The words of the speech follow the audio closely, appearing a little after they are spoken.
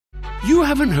You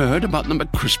haven't heard about the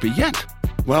McCrispy yet?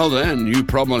 Well, then, you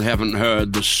probably haven't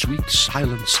heard the sweet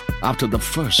silence after the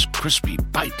first crispy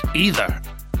bite either.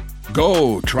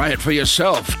 Go try it for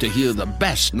yourself to hear the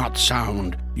best nut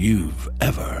sound you've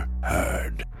ever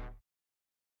heard.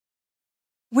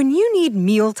 When you need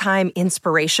mealtime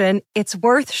inspiration, it's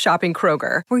worth shopping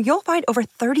Kroger, where you'll find over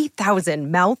 30,000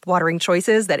 mouth-watering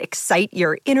choices that excite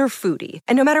your inner foodie.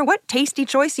 And no matter what tasty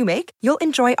choice you make, you'll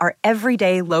enjoy our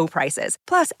everyday low prices,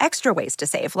 plus extra ways to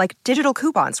save, like digital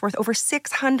coupons worth over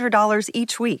 $600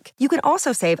 each week. You can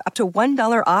also save up to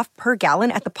 $1 off per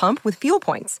gallon at the pump with fuel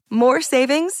points. More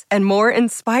savings and more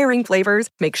inspiring flavors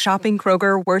make shopping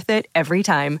Kroger worth it every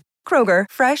time. Kroger,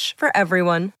 fresh for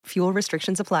everyone. Fuel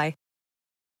restrictions apply.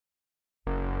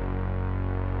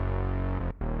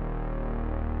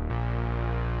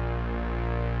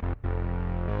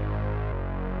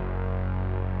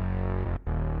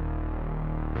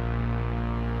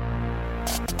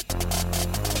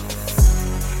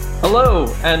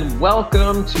 Hello, and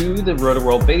welcome to the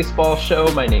Roto-World Baseball Show.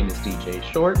 My name is DJ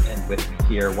Short, and with me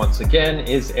here once again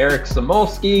is Eric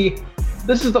Samolsky.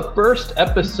 This is the first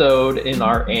episode in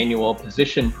our annual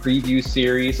position preview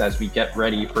series as we get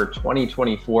ready for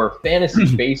 2024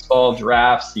 fantasy baseball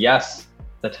drafts. Yes,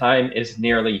 the time is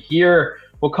nearly here.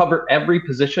 We'll cover every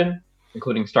position,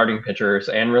 including starting pitchers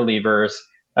and relievers,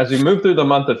 as we move through the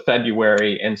month of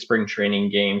February and spring training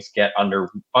games get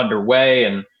underway.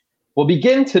 And we'll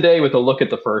begin today with a look at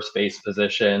the first base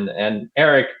position. And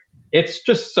Eric, it's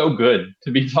just so good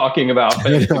to be talking about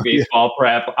fantasy baseball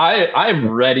prep. I'm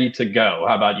ready to go.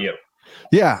 How about you?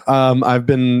 Yeah, I've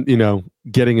been,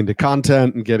 getting into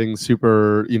content and getting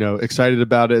super, excited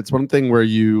about it. It's one thing where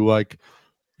you're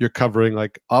covering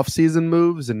like off-season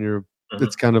moves and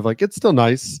it's kind of like, it's still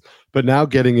nice, but now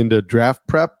getting into draft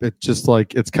prep, it's just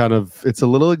like, it's a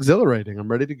little exhilarating.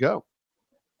 I'm ready to go.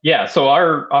 Yeah, so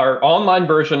our online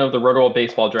version of the Roto-World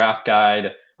Baseball Draft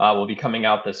Guide will be coming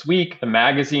out this week. The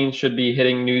magazine should be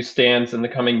hitting newsstands in the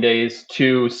coming days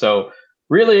too. So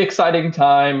really exciting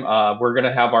time. We're going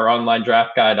to have our online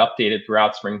draft guide updated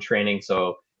throughout spring training.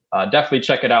 So definitely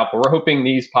check it out. But we're hoping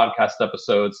these podcast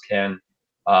episodes can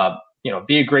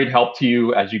be a great help to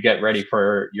you as you get ready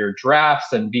for your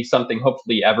drafts and be something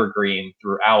hopefully evergreen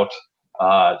throughout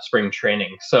spring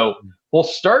training. So we'll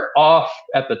start off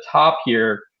at the top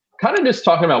here, kind of just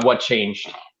talking about what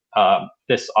changed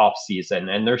this offseason.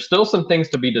 And there's still some things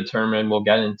to be determined. We'll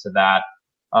get into that.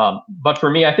 But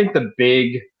for me, I think the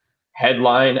big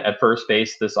headline at first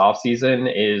base this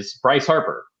offseason is Bryce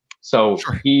Harper. So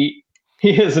he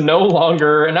is no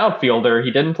longer an outfielder. He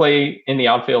didn't play in the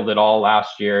outfield at all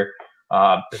last year.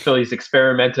 The Phillies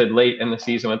experimented late in the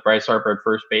season with Bryce Harper at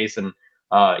first base, and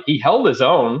he held his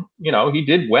own. He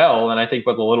did well. And I think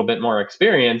with a little bit more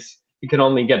experience, he can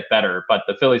only get better. But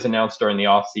the Phillies announced during the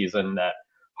offseason that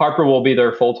Harper will be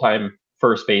their full-time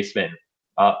first baseman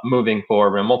moving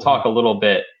forward. And we'll talk a little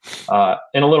bit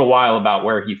in a little while about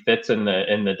where he fits in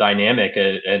the dynamic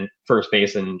and first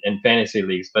base and fantasy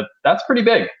leagues. But that's pretty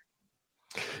big.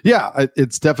 Yeah,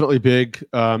 it's definitely big.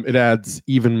 It adds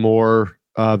even more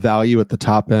value at the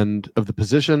top end of the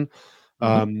position.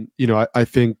 I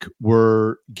think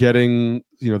we're getting,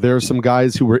 there are some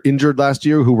guys who were injured last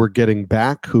year who were getting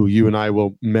back, who you and I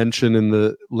will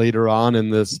mention later on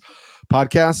in this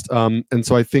podcast. And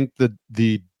so I think that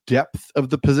the depth of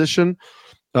the position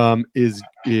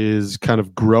is kind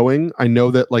of growing. I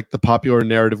know that like the popular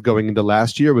narrative going into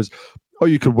last year was,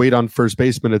 you could wait on first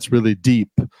baseman. It's really deep.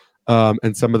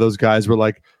 And some of those guys were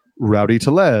like Rowdy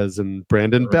Tellez and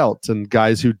Brandon Belt and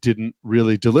guys who didn't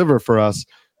really deliver for us.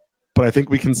 But I think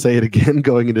we can say it again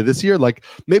going into this year. Like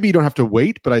maybe you don't have to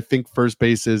wait, but I think first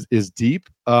base is deep.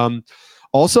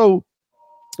 Also,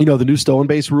 the new stolen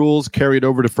base rules carried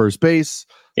over to first base.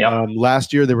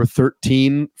 Last year, there were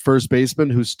 13 first basemen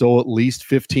who stole at least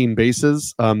 15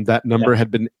 bases. That number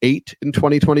had been 8 in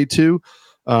 2022.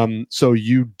 So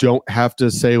you don't have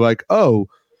to say like,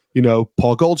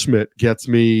 Paul Goldschmidt gets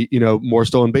me, more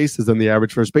stolen bases than the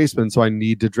average first baseman, so I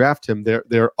need to draft him.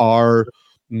 There are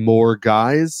more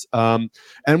guys. And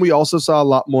we also saw a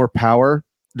lot more power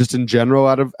just in general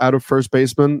out of first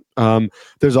baseman.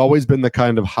 There's always been the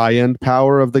kind of high end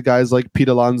power of the guys like Pete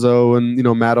Alonso and,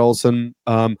 Matt Olson.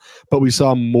 But we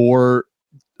saw more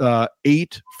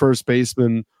 8 first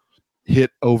basemen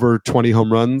hit over 20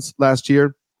 home runs last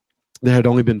year. There had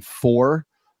only been 4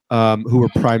 who were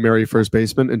primary first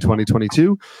basemen in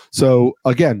 2022. So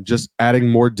again, just adding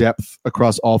more depth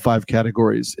across all 5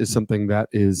 categories is something that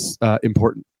is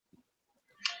important.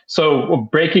 So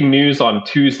breaking news on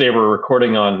Tuesday, we're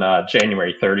recording on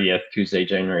January 30th, Tuesday,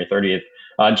 January 30th.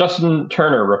 Justin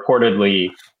Turner reportedly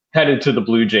headed to the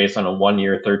Blue Jays on a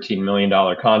 1-year, $13 million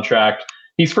contract.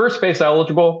 He's first base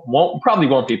eligible. Probably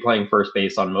won't be playing first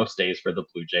base on most days for the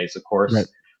Blue Jays, of course.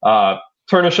 Right.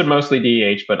 Turner should mostly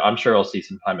DH, but I'm sure he'll see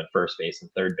some time at first base and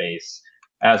third base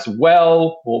as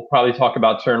well. We'll probably talk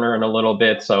about Turner in a little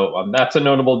bit. So that's a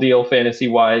notable deal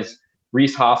fantasy-wise.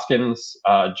 Rhys Hoskins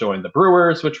joined the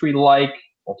Brewers, which we like.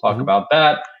 We'll talk about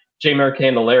that. Jeimer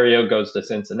Candelario goes to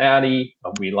Cincinnati.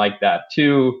 We like that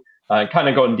too. Kind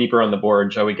of going deeper on the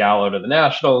board, Joey Gallo to the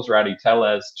Nationals, Rowdy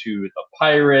Tellez to the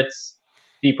Pirates.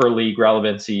 Deeper league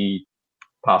relevancy,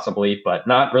 possibly, but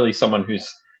not really someone who's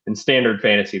in standard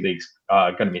fantasy leagues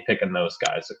going to be picking those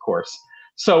guys, of course.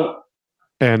 So,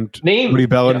 and Cody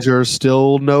Bellinger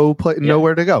still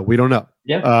nowhere to go. We don't know.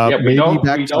 Maybe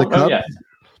back to the Cubs.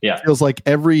 Yeah, feels like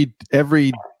every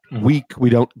week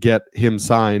we don't get him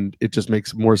signed. It just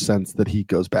makes more sense that he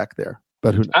goes back there.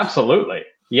 But who knows? Absolutely.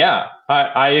 Yeah,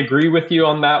 I agree with you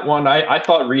on that one. I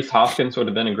thought Rhys Hoskins would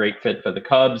have been a great fit for the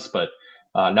Cubs, but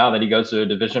now that he goes to a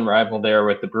division rival there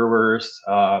with the Brewers,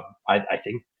 I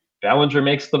think Bellinger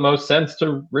makes the most sense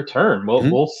to return.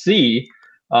 We'll see.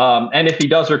 And if he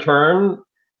does return,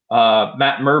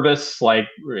 Matt Mervis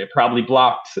probably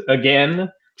blocked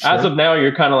again. Sure. As of now,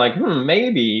 you're kind of like,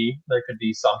 maybe there could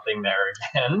be something there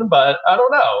again, but I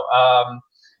don't know.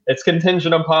 It's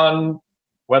contingent upon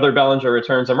whether Bellinger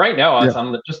returns. And right now, as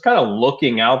I'm just kind of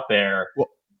looking out there,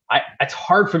 it's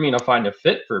hard for me to find a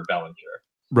fit for Bellinger.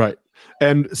 Right.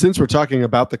 And since we're talking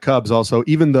about the Cubs also,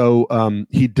 even though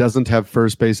he doesn't have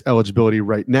first base eligibility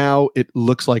right now, it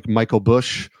looks like Michael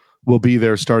Busch will be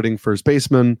their starting first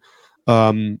baseman,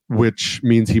 which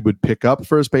means he would pick up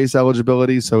first base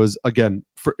eligibility. So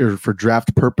for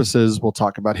draft purposes, we'll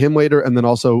talk about him later. And then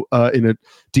also in a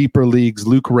deeper leagues,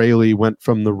 Luke Raley went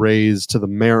from the Rays to the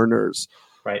Mariners,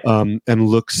 right? And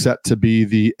looks set to be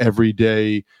the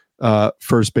everyday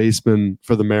first baseman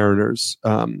for the Mariners.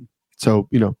 So,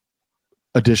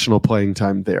 additional playing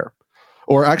time there.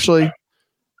 Or actually,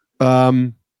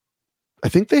 I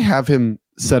think they have him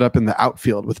set up in the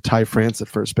outfield with Ty France at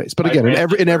first base. But again,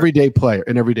 an everyday player.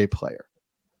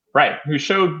 Right. Who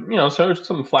showed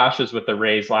some flashes with the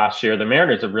Rays last year. The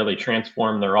Mariners have really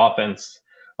transformed their offense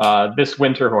this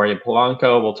winter. Jorge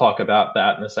Polanco, we'll talk about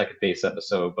that in the second base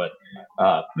episode. But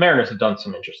Mariners have done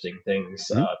some interesting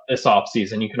things this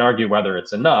offseason. You can argue whether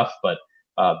it's enough, but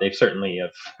they certainly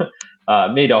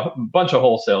have made a bunch of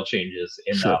wholesale changes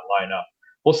in that lineup.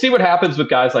 We'll see what happens with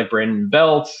guys like Brandon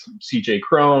Belt, CJ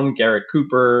Cron, Garrett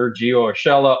Cooper, Gio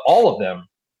Urshela. All of them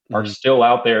are still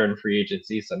out there in free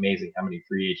agency. It's amazing how many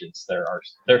free agents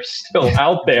they're still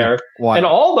out there. And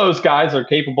all those guys are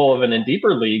capable of in a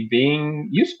deeper league being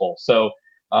useful. So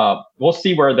we'll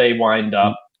see where they wind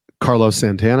up. Carlos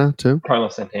Santana too.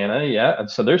 Yeah. And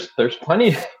so there's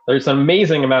plenty. There's an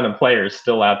amazing amount of players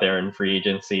still out there in free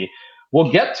agency. We'll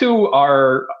get to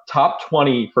our top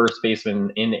 20 first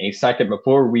basemen in a second.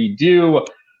 Before we do,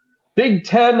 Big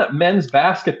Ten men's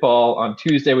basketball on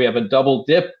Tuesday. We have a double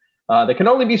dip that can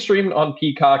only be streamed on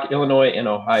Peacock. Illinois and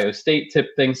Ohio State tip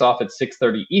things off at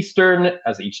 6:30 Eastern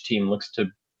as each team looks to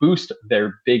boost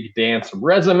their big dance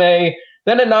resume.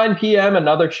 Then at 9 p.m.,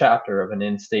 another chapter of an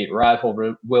in-state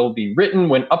rivalry will be written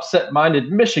when upset-minded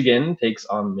Michigan takes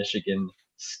on Michigan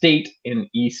State in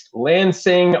East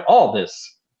Lansing. All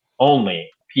this only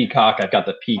Peacock. I've got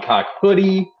the Peacock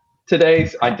hoodie today.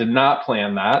 I did not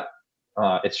plan that.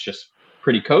 It's just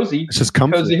pretty cozy. It's just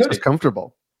comfy. It's just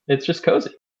comfortable. It's just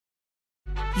cozy.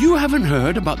 You haven't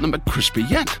heard about the McCrispy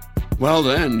yet? Well,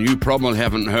 then, you probably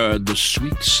haven't heard the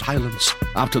sweet silence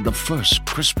after the first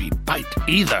crispy bite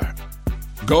either.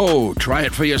 Go try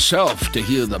it for yourself to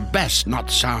hear the best nut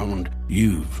sound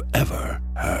you've ever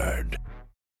heard.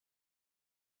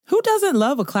 Who doesn't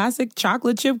love a classic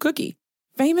chocolate chip cookie?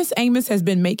 Famous Amos has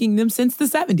been making them since the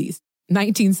 70s,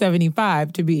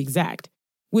 1975 to be exact.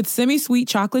 With semi-sweet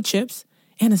chocolate chips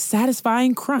and a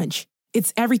satisfying crunch,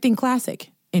 it's everything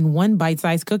classic in one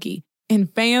bite-sized cookie,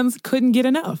 and fans couldn't get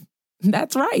enough.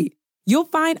 That's right. You'll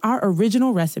find our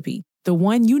original recipe, the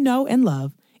one you know and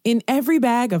love, in every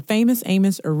bag of Famous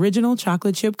Amos original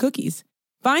chocolate chip cookies.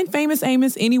 Find Famous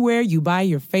Amos anywhere you buy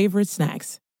your favorite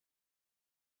snacks.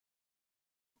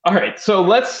 All right, so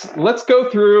let's go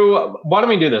through. Why don't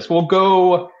we do this? We'll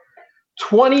go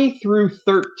 20 through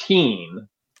 13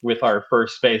 with our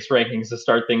first base rankings to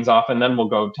start things off, and then we'll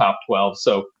go top 12.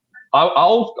 So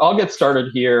I'll get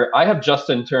started here. I have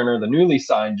Justin Turner, the newly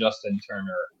signed Justin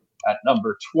Turner, at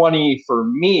number 20 for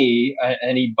me,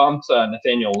 and he bumped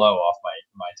Nathaniel Lowe off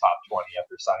my top 20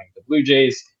 after signing the Blue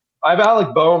Jays. I have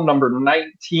Alec Boehm, number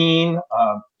 19,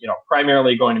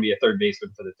 primarily going to be a third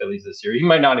baseman for the Phillies this year. He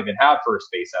might not even have first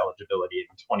base eligibility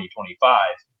in 2025,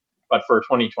 but for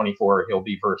 2024, he'll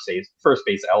be first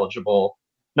base eligible.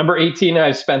 Number 18, I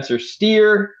have Spencer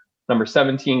Steer. Number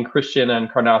 17, Christian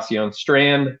Encarnacion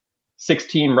Strand.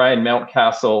 16, Ryan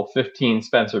Mountcastle. 15,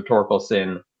 Spencer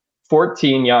Torkelson.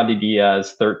 14, Yandy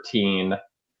Diaz. 13,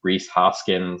 Rhys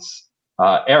Hoskins.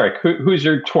 Eric, who's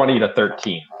your 20 to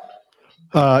 13?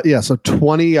 So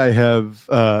 20, I have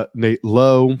Nate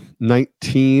Lowe.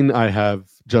 19, I have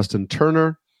Justin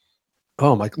Turner.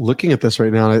 Oh, I'm looking at this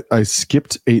right now. I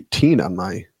skipped 18 on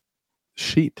my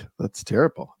sheet. That's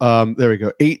terrible. There we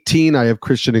go. 18, I have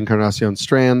Christian Encarnacion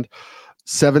Strand.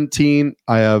 17,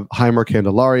 I have Jeimer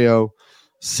Candelario.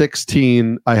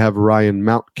 16, I have Ryan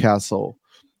Mountcastle.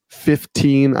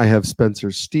 15, I have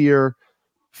Spencer Steer.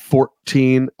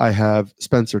 14, I have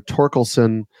Spencer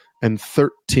Torkelson. And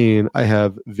 13, I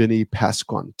have Vinnie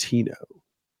Pasquantino.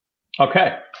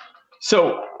 Okay.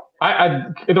 So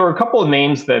there were a couple of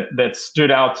names that stood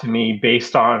out to me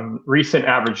based on recent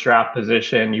average draft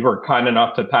position. You were kind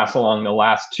enough to pass along the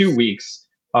last 2 weeks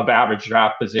of average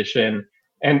draft position.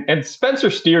 And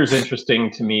Spencer Steer is interesting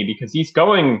to me because he's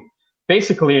going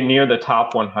basically near the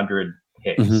top 100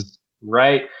 picks,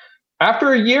 right?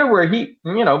 After a year where he,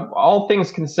 all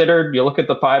things considered, you look at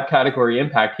the 5 category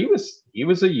impact, he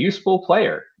was a useful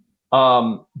player.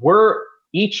 We're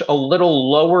each a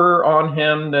little lower on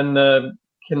him than the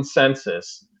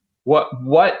consensus. What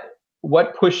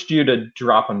pushed you to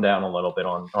drop him down a little bit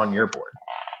on your board?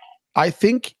 I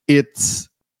think it's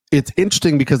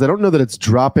interesting because I don't know that it's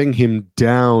dropping him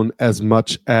down as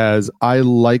much as I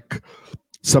like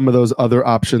some of those other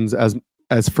options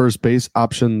as first base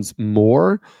options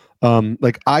more.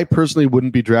 I personally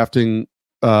wouldn't be drafting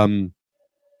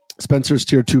Spencer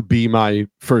Steer to be my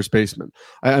first baseman.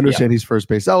 I understand he's first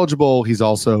base eligible. He's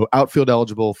also outfield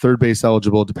eligible, third base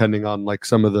eligible, depending on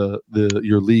some of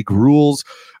your league rules.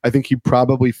 I think he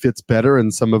probably fits better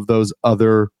in some of those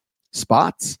other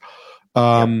spots.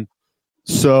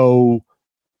 So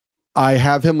I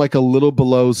have him a little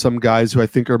below some guys who I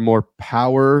think are more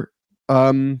power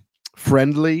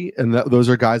friendly, and those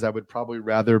are guys I would probably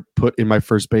rather put in my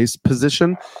first base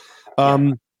position.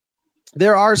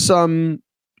 There are some,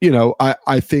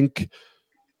 I think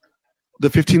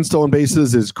the 15 stolen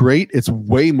bases is great. It's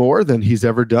way more than he's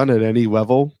ever done at any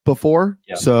level before.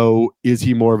 So is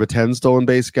he more of a 10 stolen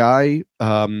base guy,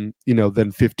 than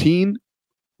 15?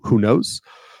 Who knows?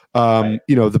 The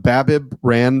BABIP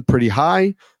ran pretty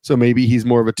high, so maybe he's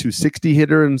more of a 260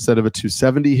 hitter instead of a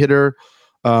 270 hitter.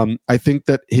 I think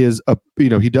that his,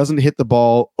 he doesn't hit the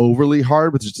ball overly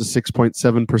hard with just a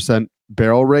 6.7%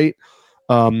 barrel rate.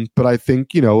 But I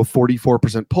think, a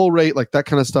 44% pull rate, that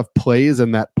kind of stuff plays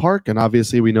in that park. And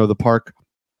obviously we know the park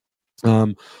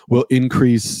will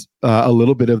increase a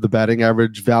little bit of the batting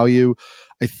average value.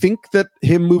 I think that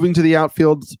him moving to the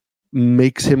outfield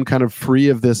makes him kind of free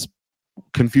of this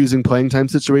confusing playing time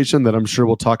situation that I'm sure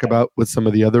we'll talk about with some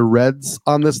of the other Reds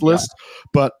on this list.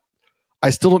 But I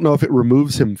still don't know if it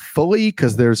removes him fully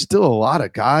because there's still a lot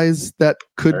of guys that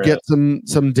could get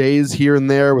some days here and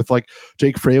there with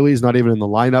Jake Fraley's not even in the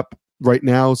lineup right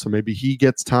now. So maybe he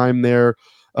gets time there.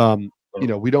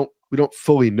 We don't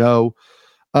fully know.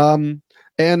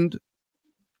 And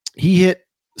he hit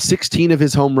 16 of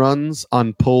his home runs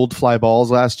on pulled fly balls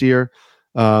last year.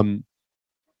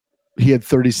 He had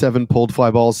 37 pulled fly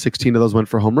balls. 16 of those went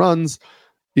for home runs.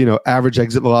 Average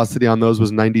exit velocity on those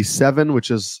was 97,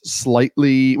 which is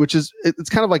it's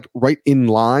kind of right in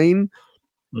line,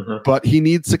 but he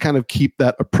needs to kind of keep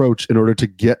that approach in order to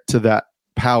get to that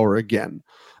power again.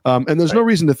 And there's no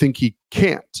reason to think he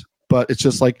can't, but it's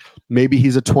just maybe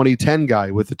he's a 2010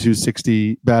 guy with a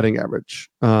 260 batting average.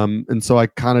 And so I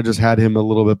kind of just had him a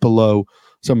little bit below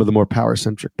some of the more power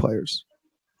centric players.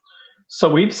 So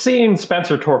we've seen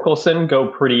Spencer Torkelson go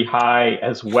pretty high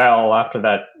as well after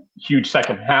that huge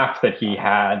second half that he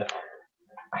had.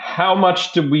 How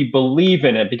much do we believe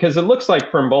in it? Because it looks like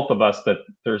from both of us that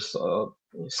there's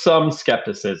some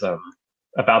skepticism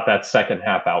about that second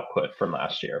half output from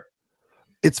last year.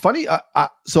 It's funny.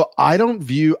 So I didn't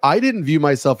view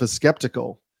myself as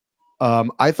skeptical.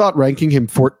 I thought ranking him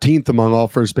 14th among all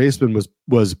first basemen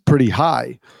was pretty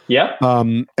high. Yeah.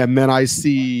 And then I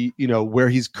see, where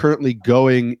he's currently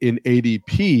going in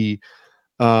ADP,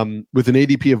 with an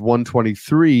ADP of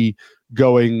 123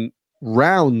 going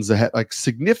rounds ahead,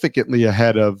 significantly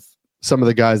ahead of some of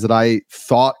the guys that I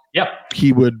thought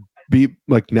he would be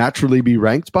naturally be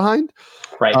ranked behind.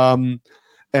 Right.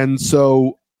 And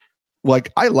so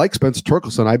I like Spencer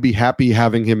Torkelson. I'd be happy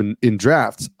having him in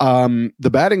drafts. The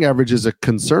batting average is a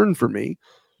concern for me.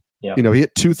 Yeah. He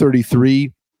hit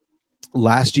 233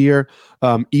 last year.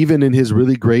 Even in his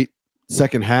really great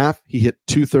second half, he hit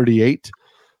 238.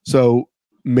 So,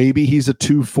 maybe he's a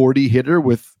 240 hitter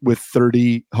with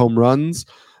 30 home runs,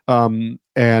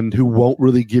 and who won't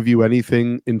really give you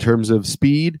anything in terms of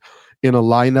speed in a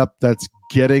lineup that's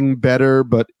getting better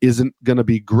but isn't going to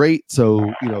be great.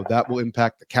 So, that will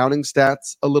impact the counting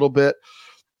stats a little bit.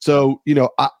 So,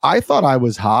 I thought I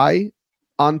was high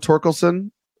on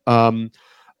Torkelson.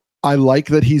 I like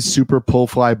that he's super pull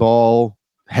fly ball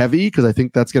heavy because I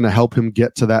think that's going to help him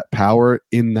get to that power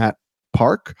in that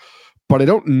park. But I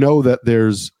don't know that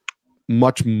there's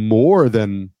much more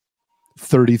than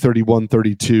 30, 31,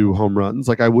 32 home runs.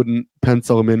 Like, I wouldn't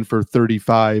pencil him in for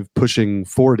 35 pushing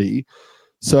 40.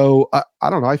 So I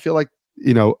don't know. I feel like,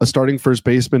 a starting first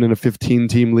baseman in a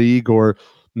 15-team league, or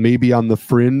maybe on the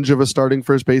fringe of a starting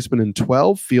first baseman in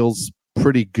 12, feels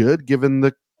pretty good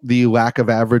given the lack of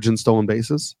average and stolen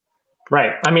bases.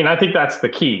 Right. I mean, I think that's the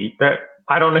key.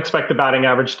 I don't expect the batting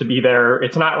average to be there.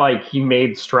 It's not like he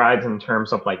made strides in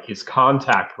terms of like his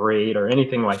contact rate or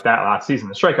anything like that last season.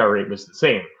 The strikeout rate was the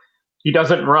same. He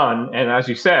doesn't run. And as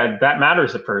you said, that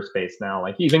matters at first base now.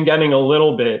 Like, even getting a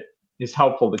little bit is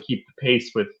helpful to keep the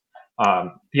pace with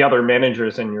the other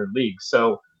managers in your league.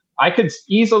 So I could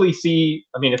easily see,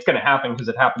 I mean, it's going to happen because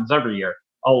it happens every year.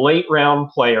 A late round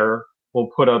player will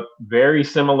put up very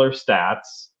similar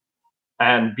stats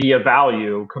and be a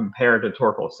value compared to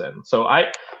Torkelson. So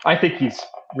I think he's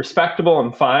respectable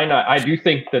and fine. I do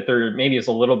think that there maybe is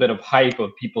a little bit of hype of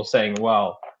people saying,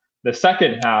 well, the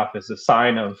second half is a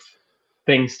sign of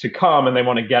things to come, and they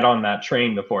want to get on that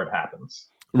train before it happens.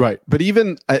 Right. But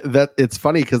even that, it's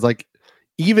funny because, like,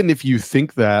 even if you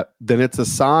think that, then it's a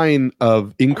sign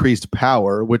of increased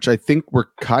power, which I think we're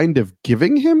kind of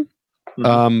giving him.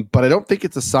 Mm-hmm. But I don't think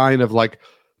it's a sign of like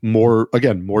more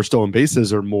stolen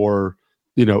bases or more,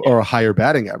 or a higher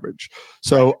batting average.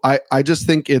 So I just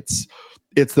think it's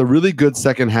the really good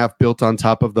second half built on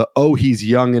top of he's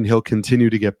young and he'll continue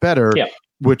to get better,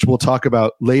 which we'll talk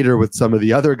about later with some of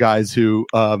the other guys who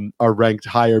are ranked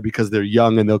higher because they're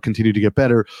young and they'll continue to get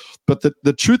better. But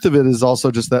the truth of it is also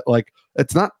just that, like,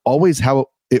 it's not always how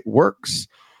it works.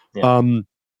 Yeah.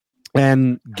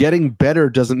 And getting better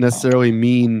doesn't necessarily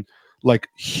mean like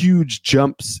huge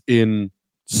jumps in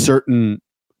certain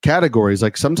categories.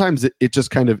 Like, sometimes it just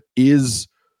kind of is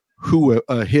who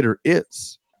a hitter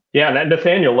is. Yeah, and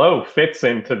Nathaniel Lowe fits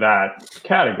into that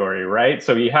category, right?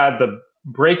 So he had the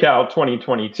breakout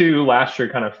 2022. Last year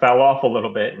kind of fell off a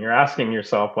little bit, and you're asking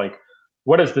yourself, like,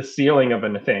 what is the ceiling of a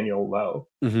Nathaniel Lowe?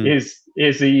 Mm-hmm.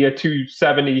 Is he a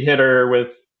 270 hitter with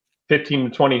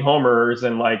 15 to 20 homers,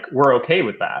 and like, we're okay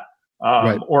with that?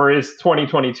 Right. Or is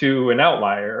 2022 an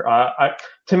outlier?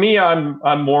 To me, I'm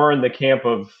more in the camp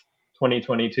of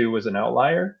 2022 was an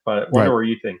outlier, but I wonder where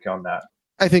you think on that.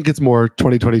 I think it's more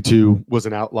 2022 was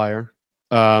an outlier.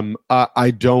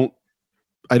 I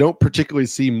don't particularly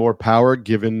see more power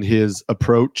given his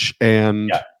approach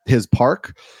and his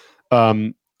park.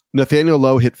 Nathaniel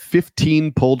Lowe hit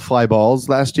 15 pulled fly balls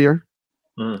last year,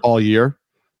 all year.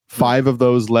 5 of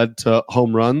those led to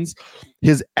home runs.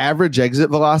 His average exit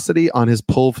velocity on his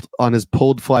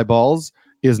pulled fly balls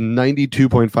is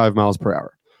 92.5 miles per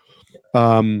hour.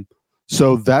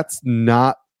 So that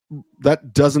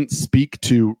doesn't speak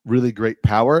to really great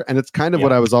power. And it's kind of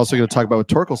what I was also going to talk about with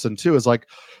Torkelson too, is like,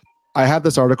 I have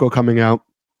this article coming out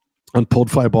on pulled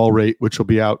fly ball rate, which will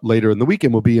be out later in the week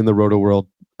and will be in the Roto World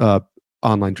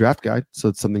online draft guide. So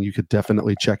it's something you could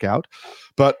definitely check out.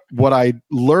 But what I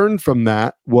learned from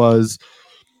that was,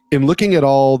 in looking at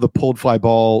all the pulled fly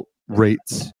ball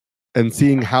rates and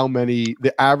seeing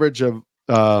the average of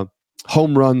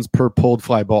home runs per pulled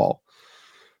fly ball,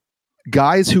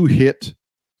 guys who hit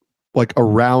like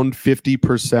around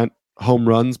 50% home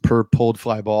runs per pulled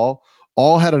fly ball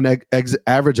all had an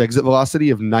average exit velocity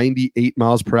of 98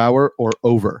 miles per hour or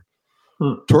over.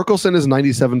 Torkelson is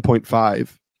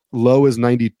 97.5. Lowe is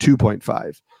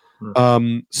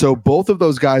 92.5. So both of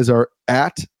those guys are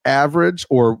at average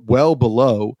or well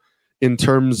below in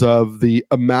terms of the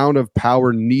amount of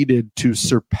power needed to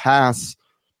surpass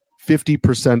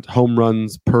 50% home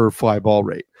runs per fly ball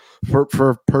rate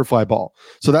per fly ball.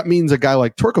 So that means a guy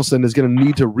like Torkelson is going to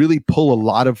need to really pull a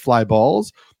lot of fly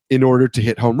balls in order to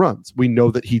hit home runs. We know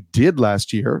that he did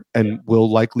last year and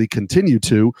will likely continue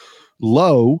to.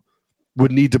 Lowe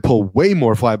would need to pull way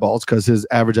more fly balls because his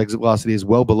average exit velocity is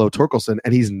well below Torkelson,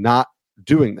 and he's not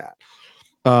doing that.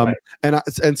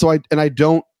 And so I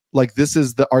don't, like, this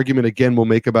is the argument again we'll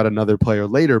make about another player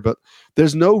later, but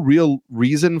there's no real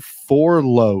reason for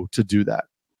Lowe to do that.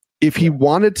 If he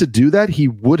wanted to do that, he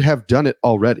would have done it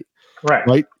already.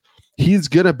 Right? He's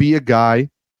going to be a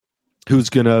guy who's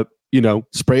going to,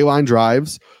 spray line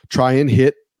drives, try and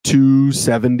hit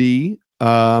 270,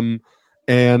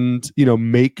 and, you know,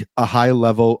 make a high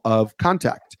level of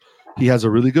contact. He has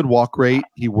a really good walk rate.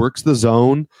 He works the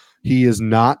zone. He is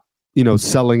not, you know,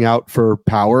 selling out for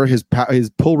power. His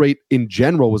pull rate in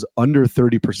general was under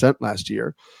 30% last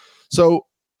year. So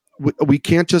we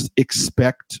can't just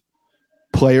expect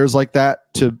players like that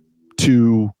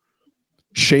to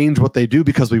change what they do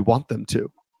because we want them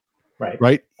to.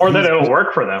 Right. Or that it'll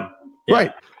work for them. Yeah.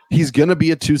 Right. He's going to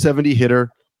be a 270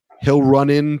 hitter. He'll run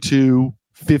into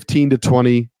 15 to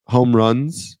 20 home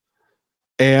runs.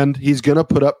 And he's going to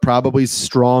put up probably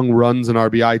strong runs and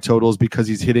RBI totals because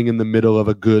he's hitting in the middle of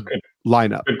a good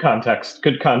lineup.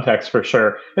 Good context for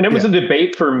sure. And it was a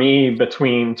debate for me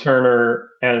between Turner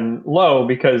and Lowe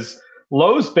because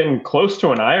Lowe's been close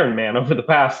to an Ironman over the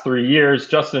past 3 years.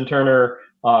 Justin Turner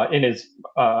in his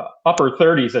upper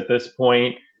 30s at this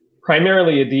point,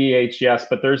 primarily a DH, yes,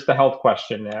 but there's the health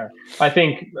question there. I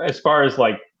think as far as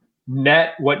like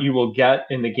net what you will get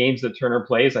in the games that Turner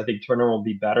plays, I think Turner will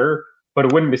be better. But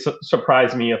it wouldn't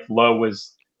surprise me if Lowe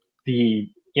was the,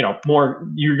 you know, more,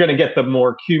 you're going to get the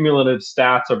more cumulative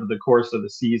stats over the course of the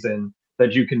season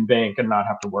that you can bank and not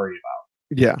have to worry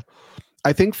about. Yeah.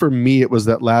 I think for me, it was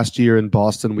that last year in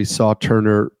Boston, we saw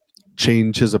Turner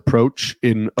change his approach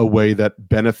in a way that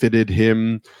benefited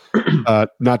him,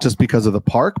 not just because of the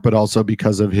park, but also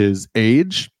because of his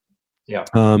age. Yeah.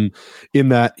 In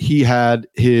that he had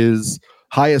his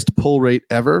highest pull rate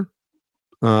ever,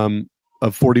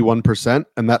 of 41%,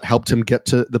 and that helped him get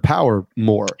to the power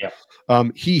more. Yeah.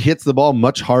 He hits the ball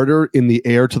much harder in the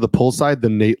air to the pull side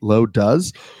than Nate Lowe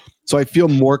does. So I feel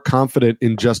more confident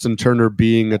in Justin Turner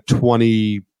being a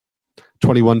 20,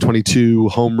 21, 22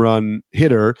 home run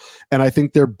hitter. And I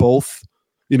think they're both,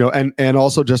 you know, and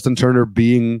also Justin Turner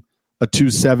being a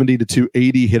 270 to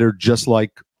 280 hitter, just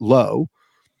like Lowe.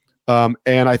 And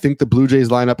I think the Blue Jays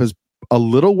lineup is a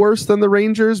little worse than the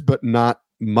Rangers, but not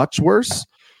much worse.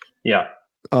 Yeah.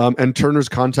 And Turner's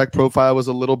contact profile was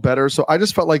a little better. So I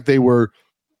just felt like they were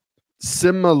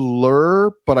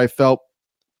similar, but I felt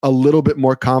a little bit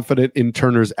more confident in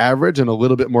Turner's average and a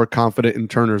little bit more confident in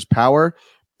Turner's power.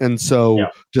 And so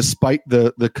despite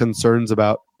the concerns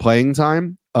about playing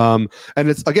time, and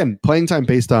it's, again, playing time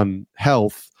based on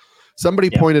health, somebody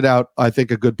pointed out, I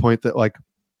think, a good point that, like,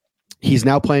 he's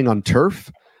now playing on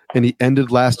turf, and he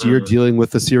ended last year dealing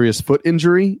with a serious foot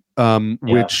injury,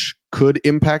 which could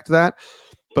impact that.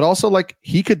 But also, like,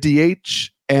 he could DH,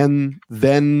 and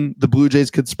then the Blue Jays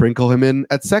could sprinkle him in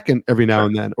at second every now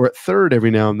and then, or at third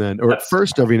every now and then, or at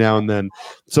first every now and then.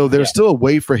 So there's still a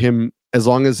way for him, as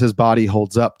long as his body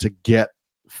holds up, to get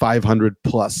 500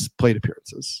 plus plate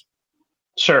appearances.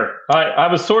 Sure.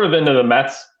 I was sort of into the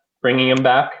Mets bringing him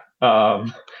back.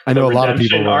 I know a lot of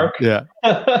people are. Yeah.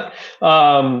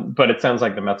 But it sounds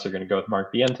like the Mets are going to go with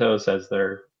Mark Vientos as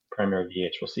their primary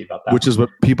DH. We'll see about that. Which is what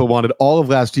people wanted all of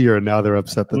last year, and now they're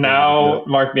upset that now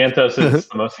Mark Vientos is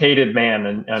the most hated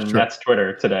man on Mets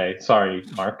Twitter today. Sorry,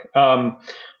 Mark.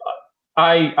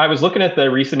 I was looking at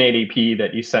the recent ADP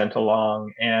that you sent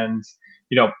along, and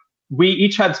you know, we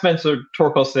each had Spencer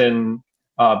Torkelson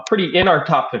pretty in our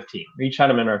top 15. We each had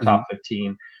him in our top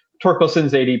 15.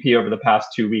 Torkelson's ADP over the past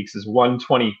 2 weeks is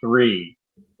 123.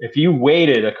 If you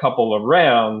waited a couple of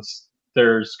rounds,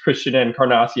 there's Christian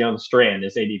Encarnacion Strand,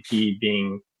 his ADP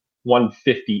being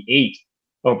 158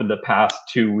 over the past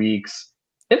 2 weeks.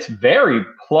 It's very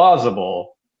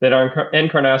plausible that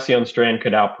Encarnacion Strand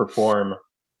could outperform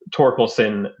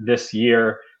Torkelson this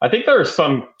year. I think there are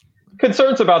some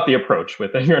concerns about the approach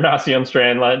with Encarnacion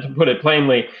Strand. To put it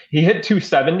plainly, he hit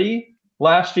 270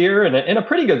 last year in a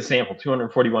pretty good sample,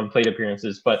 241 plate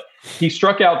appearances, but he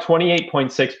struck out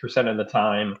 28.6% of the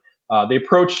time. The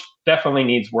approach definitely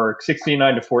needs work,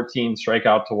 69 to 14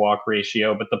 strikeout to walk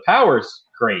ratio, but the power's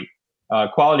great.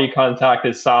 Quality contact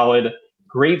is solid.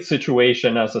 Great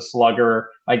situation as a slugger.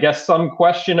 I guess some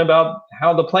question about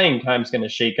how the playing time is going to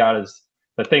shake out is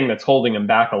the thing that's holding him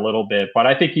back a little bit, but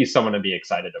I think he's someone to be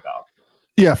excited about.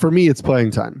 Yeah, for me, it's playing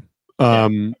time.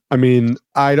 I mean,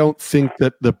 I don't think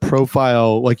that the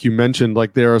profile, like you mentioned,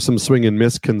 like there are some swing and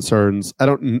miss concerns. I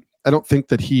don't think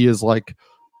that he is like,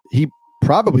 he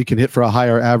probably can hit for a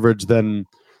higher average than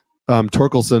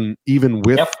Torkelson, even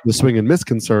with the swing and miss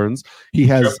concerns. He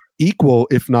has equal,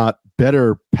 if not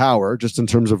better, power, just in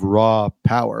terms of raw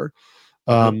power,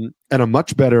 and a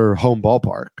much better home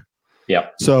ballpark. Yeah.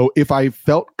 So if I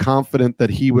felt confident that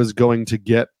he was going to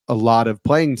get a lot of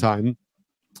playing time,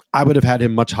 I would have had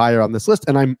him much higher on this list,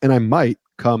 and I might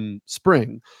come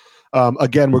spring.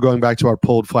 Again, we're going back to our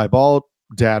pulled fly ball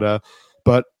data,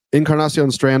 but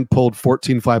Encarnacion Strand pulled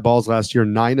 14 fly balls last year.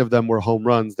 9 of them were home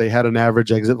runs. They had an average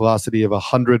exit velocity of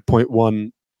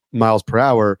 100.1 miles per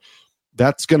hour.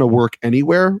 That's going to work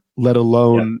anywhere, let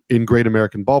alone in Great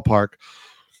American Ballpark.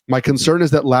 My concern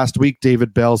is that last week,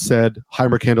 David Bell said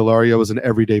Jeimer Candelario is an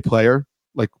everyday player.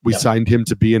 Like we signed him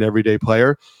to be an everyday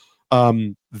player.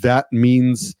 That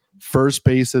means first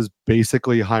base is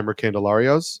basically Jeimer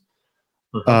Candelario's.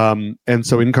 And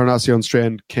so Encarnacion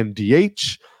Strand can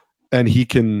DH and he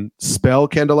can spell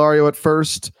Candelario at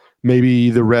first. Maybe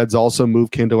the Reds also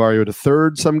move Candelario to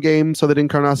third some game so that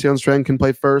Encarnacion Strand can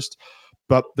play first.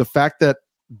 But the fact that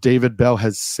David Bell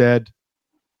has said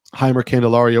Jeimer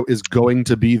Candelario is going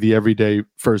to be the everyday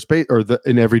first base or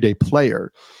an everyday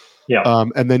player.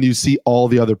 And then you see all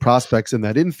the other prospects in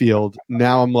that infield.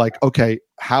 Now I'm like, okay,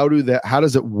 how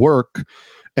does it work?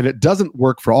 And it doesn't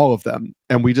work for all of them.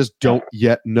 And we just don't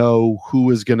yet know who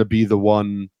is going to be the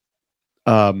one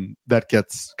that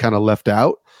gets kind of left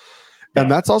out. And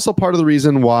that's also part of the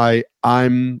reason why I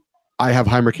have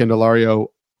Jeimer Candelario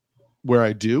where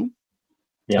I do.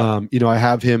 I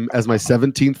have him as my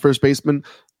 17th first baseman,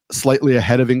 slightly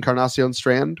ahead of Encarnacion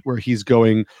Strand, where he's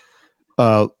going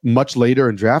much later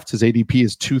in drafts. His ADP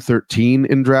is 213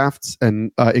 in drafts,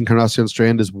 and Encarnacion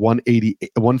Strand is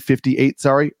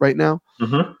 158 right now.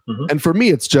 And for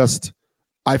me, it's just,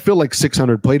 I feel like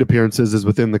 600 plate appearances is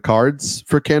within the cards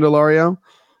for Candelario.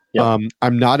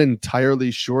 I'm not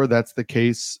entirely sure that's the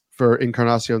case for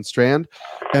Encarnacion Strand.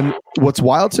 And what's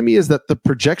wild to me is that the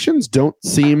projections don't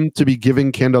seem to be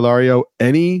giving Candelario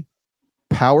any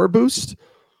power boost,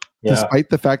 despite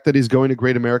the fact that he's going to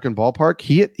Great American Ballpark.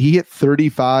 He hit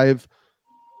 35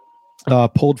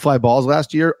 pulled fly balls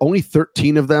last year. Only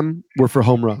 13 of them were for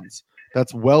home runs.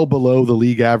 That's well below the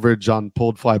league average on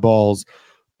pulled fly balls.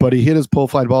 But he hit his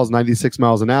pulled fly balls 96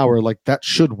 miles an hour. Like, that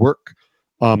should work.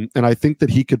 And I think that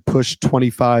he could push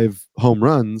 25 home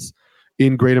runs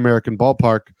in Great American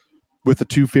Ballpark with a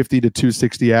 250 to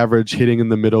 260 average, hitting in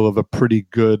the middle of a pretty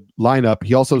good lineup.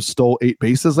 He also stole 8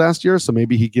 bases last year, so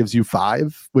maybe he gives you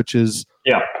 5, which is,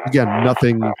 again,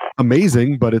 nothing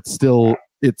amazing, but it still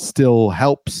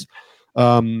helps.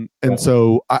 And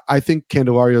so I think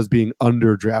Candelario is being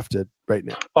underdrafted right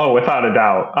now. Oh, without a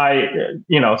doubt.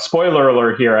 Spoiler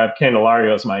alert here, I have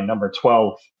Candelario as my number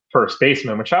 12 first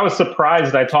baseman, which I was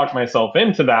surprised I talked myself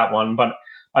into that one, but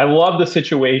I love the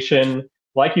situation.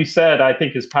 Like you said, I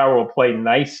think his power will play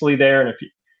nicely there. And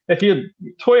if you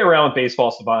toy around with Baseball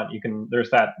Savant, there's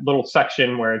that little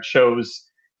section where it shows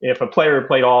if a player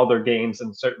played all their games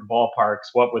in certain ballparks,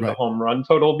 what would the home run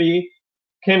total be?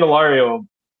 Candelario,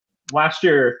 last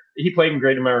year, he played in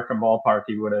Great American Ballpark,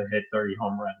 he would have hit 30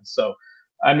 home runs. So,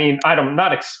 I mean, I'm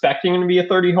not expecting him to be a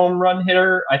 30 home run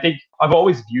hitter. I think I've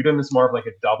always viewed him as more of like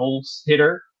a doubles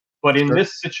hitter. But in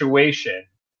this situation,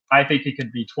 I think he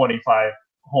could be 25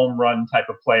 home run type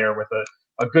of player with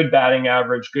a good batting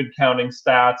average, good counting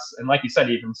stats. And like you said,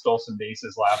 he even stole some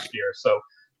bases last year. So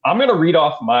I'm going to read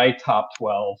off my top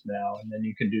 12 now, and then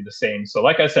you can do the same. So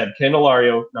like I said,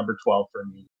 Candelario, number 12 for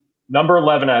me. Number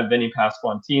 11, I have Vinnie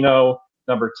Pasquantino.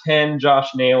 Number 10, Josh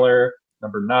Naylor.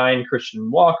 Number 9, Christian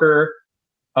Walker.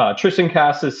 Tristan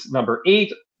Cassis, number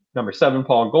 8. Number 7,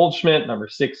 Paul Goldschmidt. Number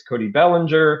 6, Cody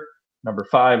Bellinger. Number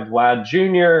 5, Vlad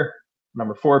Jr.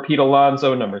 Number 4, Pete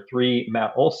Alonso. Number 3,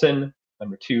 Matt Olson.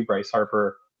 Number 2, Bryce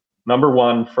Harper. Number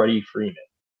 1, Freddie Freeman.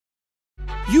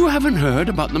 You haven't heard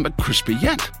about the McCrispy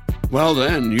yet? Well,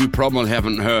 then, you probably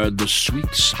haven't heard the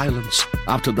sweet silence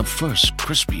after the first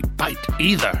crispy bite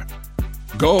either.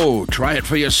 Go try it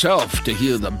for yourself to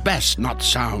hear the best nut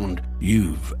sound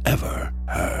you've ever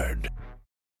heard.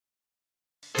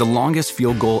 The longest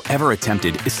field goal ever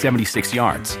attempted is 76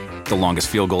 yards. The longest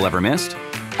field goal ever missed?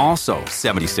 Also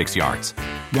 76 yards.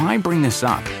 Why bring this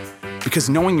up? Because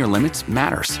knowing your limits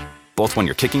matters, both when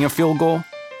you're kicking a field goal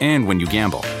and when you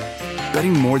gamble.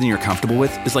 Betting more than you're comfortable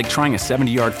with is like trying a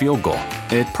 70-yard field goal.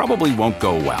 It probably won't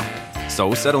go well.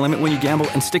 So set a limit when you gamble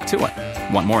and stick to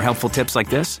it. Want more helpful tips like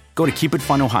this? Go to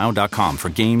keepitfunohio.com for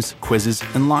games, quizzes,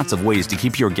 and lots of ways to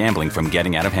keep your gambling from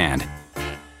getting out of hand.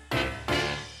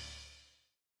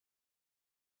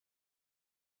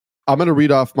 I'm going to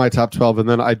read off my top 12, and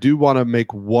then I do want to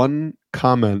make one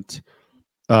comment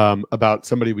about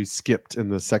somebody we skipped in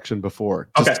the section before.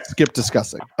 Skip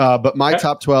discussing. But my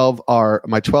top 12 are,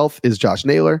 my 12th is Josh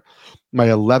Naylor. My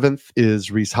 11th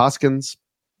is Rhys Hoskins.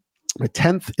 My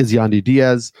 10th is Yandy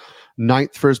Diaz.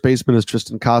 9th first baseman is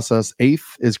Tristan Casas. 8th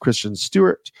is Christian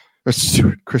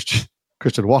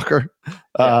Walker.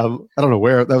 I don't know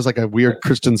where. That was like a weird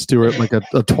Christian Stewart, like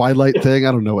a Twilight thing.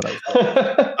 I don't know what I was.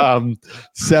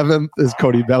 7th is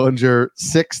Cody Bellinger.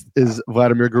 6th is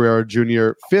Vladimir Guerrero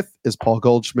Jr. 5th is Paul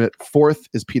Goldschmidt. 4th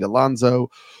is Pete Alonso.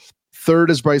 3rd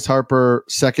is Bryce Harper.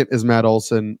 2nd is Matt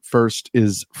Olson. 1st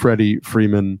is Freddie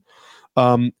Freeman.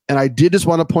 And I did just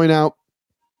want to point out,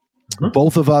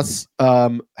 Both of us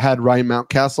had Ryan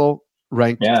Mountcastle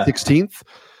ranked 16th.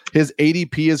 His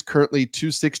ADP is currently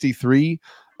 263.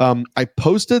 I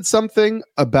posted something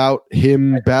about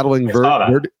him battling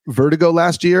vertigo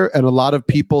last year, and a lot of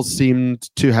people seemed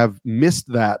to have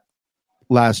missed that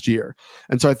last year.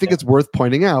 And so I think it's worth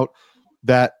pointing out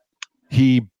that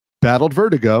he battled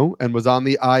vertigo and was on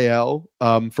the IL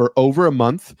for over a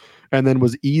month, and then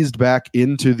was eased back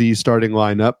into the starting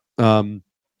lineup, and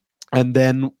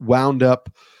then wound up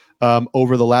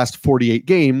over the last 48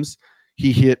 games.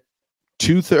 He hit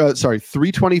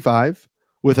 325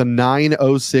 with a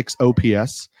 906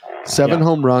 OPS, 7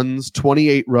 home runs,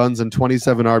 28 runs, and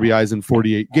 27 RBIs in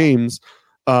 48 games.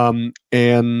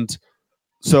 And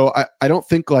so I don't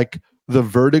think like the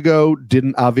vertigo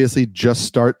didn't obviously just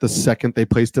start the second they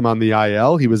placed him on the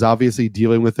IL. He was obviously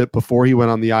dealing with it before he went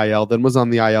on the IL, then was on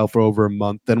the IL for over a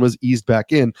month, then was eased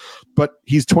back in. But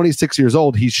he's 26 years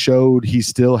old. He showed he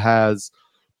still has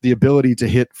the ability to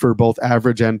hit for both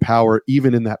average and power,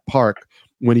 even in that park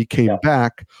when he came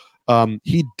back.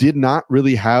 He did not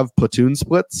really have platoon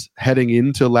splits heading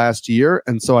into last year.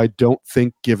 And so I don't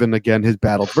think, given, again, his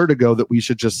battled vertigo, that we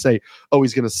should just say, oh,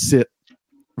 he's going to sit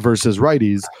versus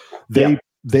righties.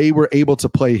 They were able to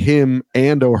play him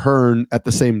and O'Hearn at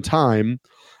the same time.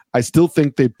 I still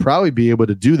think they'd probably be able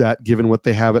to do that given what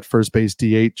they have at first base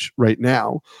DH right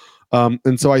now.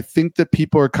 And so I think that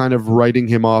people are kind of writing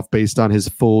him off based on his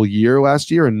full year last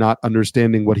year and not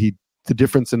understanding the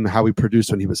difference in how he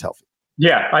produced when he was healthy.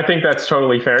 Yeah, I think that's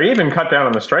totally fair. He even cut down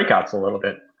on the strikeouts a little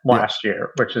bit last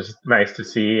year, which is nice to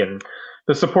see. And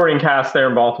the supporting cast there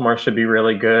in Baltimore should be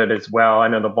really good as well. I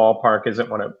know the ballpark isn't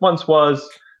what it once was,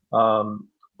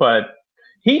 but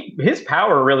his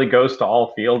power really goes to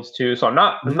all fields too. So I'm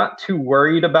not too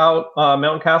worried about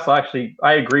Mountcastle. Actually,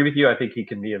 I agree with you. I think he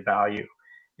can be a value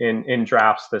in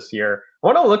drafts this year. I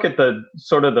want to look at the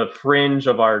sort of the fringe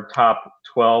of our top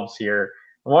 12s here.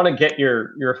 I want to get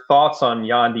your thoughts on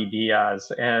Yandy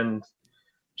Diaz and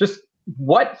just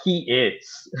what he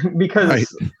is,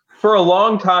 because for a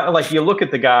long time, like, you look at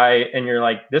the guy and you're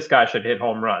like, this guy should hit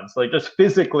home runs. Like, just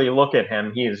physically look at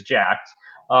him. He is jacked.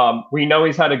 We know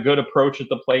he's had a good approach at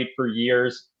the plate for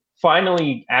years.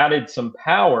 Finally added some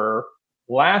power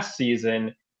last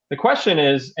season. The question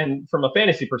is, and from a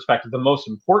fantasy perspective, the most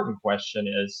important question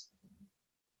is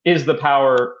the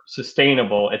power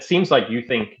sustainable? It seems like you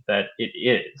think that it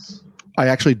is. I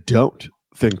actually don't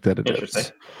think that it is.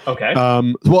 Interesting. Okay.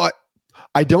 Well,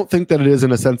 I don't think that it is,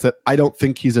 in a sense that I don't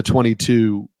think he's a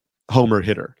 22 homer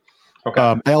hitter.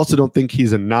 Okay. I also don't think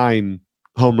he's a 9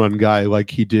 home run guy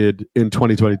like he did in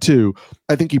 2022.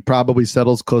 I think he probably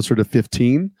settles closer to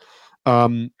 15.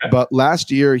 But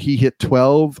last year he hit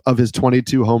 12 of his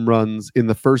 22 home runs in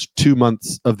the first 2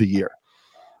 months of the year.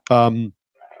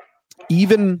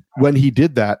 Even when he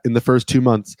did that in the first 2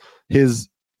 months, his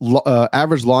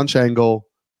average launch angle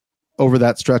over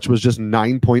that stretch was just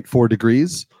 9.4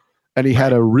 degrees. And he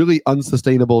had a really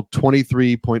unsustainable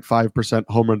 23.5%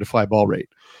 home run to fly ball rate.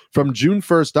 From June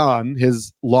 1st on,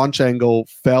 his launch angle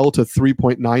fell to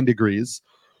 3.9 degrees.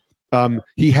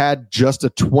 He had just a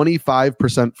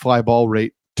 25% fly ball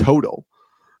rate total.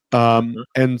 And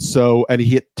he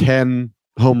hit 10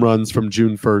 home runs from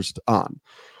June 1st on.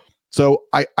 So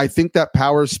I think that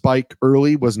power spike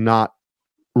early was not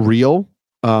real.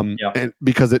 And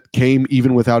because it came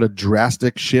even without a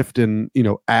drastic shift in,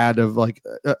 add of like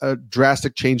a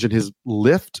drastic change in his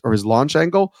lift or his launch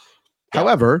angle.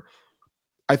 However,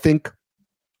 I think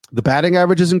the batting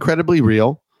average is incredibly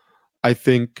real. I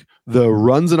think the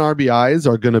runs and RBIs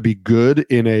are going to be good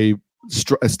in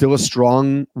still a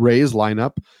strong Rays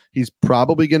lineup. He's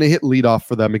probably going to hit leadoff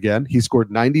for them again. He scored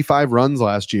 95 runs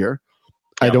last year.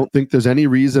 I don't think there's any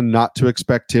reason not to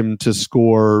expect him to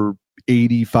score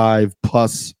 85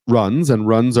 plus runs, and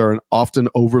runs are an often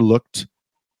overlooked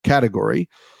category.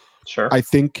 Sure. I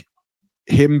think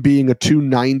him being a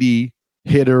 290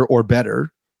 hitter or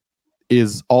better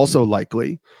is also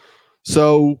likely.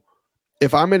 So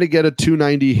if I'm going to get a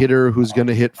 290 hitter who's going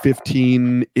to hit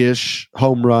 15-ish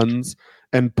home runs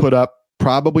and put up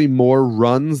probably more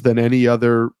runs than any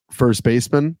other first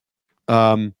baseman,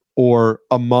 or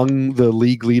among the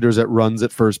league leaders at runs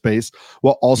at first base,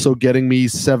 while also getting me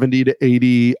 70 to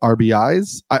 80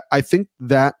 RBIs, I think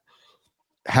that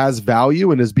has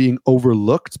value and is being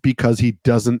overlooked because he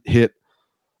doesn't hit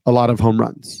a lot of home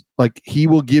runs. Like, he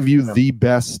will give you the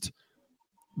best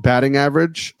batting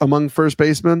average among first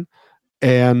basemen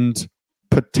and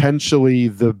potentially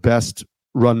the best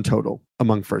run total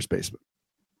among first basemen.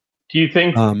 Do you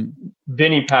think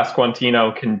Vinnie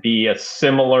Pasquantino can be a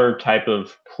similar type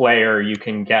of player you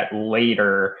can get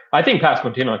later? I think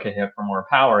Pasquantino can hit for more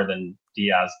power than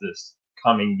Diaz this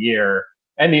coming year,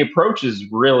 and the approach is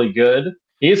really good.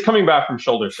 He is coming back from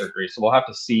shoulder surgery, so we'll have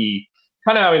to see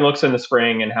kind of how he looks in the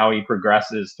spring and how he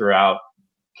progresses throughout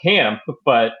camp.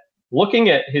 But looking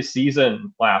at his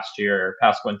season last year,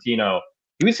 Pasquantino,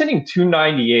 he was hitting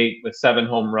 298 with 7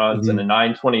 home runs and a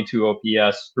 922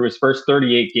 OPS through his first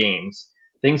 38 games.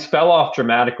 Things fell off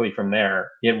dramatically from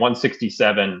there. He had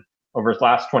 167 over his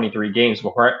last 23 games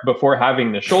before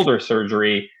having the shoulder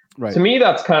surgery. Right. To me,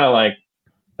 that's kind of like,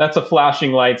 that's a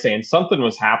flashing light saying something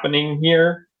was happening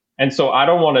here. And so I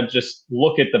don't want to just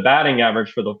look at the batting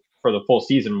average for the full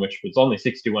season, which was only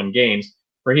 61 games,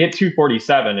 where he hit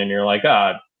 247 and you're like,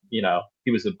 he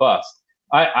was a bust.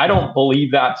 I don't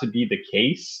believe that to be the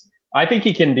case. I think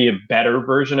he can be a better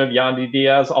version of Yandy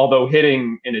Diaz, although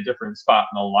hitting in a different spot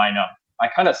in the lineup. I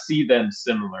kind of see them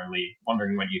similarly.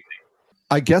 Wondering what you think.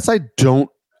 I guess I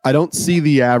don't see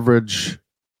the average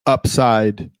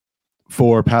upside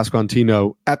for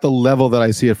Pasquantino at the level that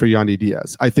I see it for Yandy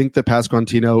Diaz. I think that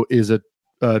Pasquantino is a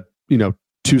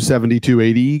 270,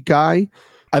 280 guy.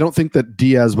 I don't think that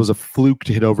Diaz was a fluke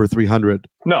to hit over 300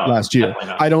 last year.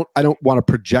 I don't want to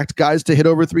project guys to hit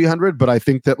over 300, but I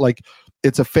think that like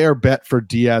it's a fair bet for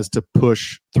Diaz to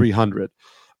push 300.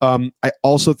 I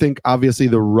also think obviously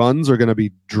the runs are going to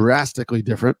be drastically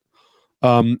different.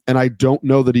 And I don't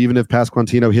know that even if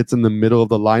Pasquantino hits in the middle of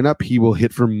the lineup, he will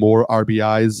hit for more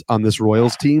RBIs on this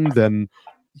Royals team than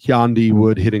Yandy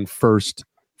would hitting first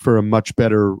for a much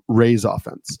better Rays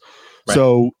offense. Right.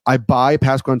 So I buy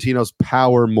Pasquantino's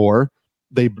power more.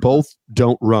 They both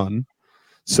don't run.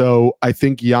 So I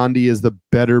think Yandy is the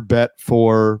better bet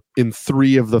in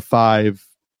 3 of the 5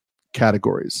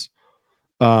 categories.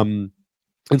 And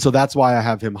so that's why I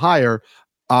have him higher.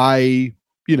 I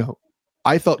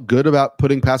felt good about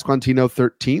putting Pasquantino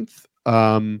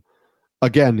 13th.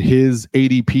 Again, his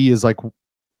ADP is like,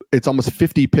 it's almost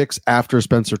 50 picks after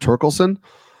Spencer Torkelson.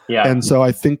 Yeah. And so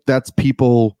I think that's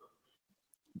people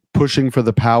pushing for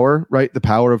the power, right? The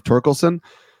power of Torkelson.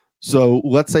 So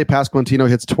let's say Pasquantino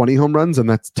hits 20 home runs and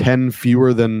that's 10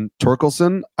 fewer than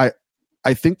Torkelson. I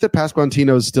think that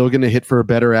Pasquantino is still going to hit for a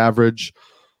better average.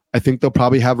 I think they'll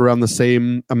probably have around the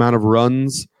same amount of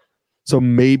runs. So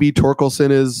maybe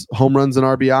Torkelson is home runs and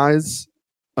RBIs.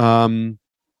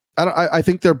 I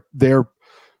think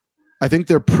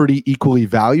they're pretty equally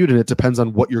valued, and it depends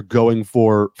on what you're going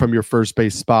for from your first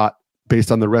base spot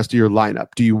based on the rest of your lineup.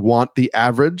 Do you want the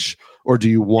average or do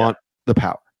you want the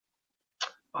power?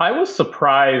 I was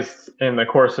surprised in the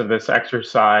course of this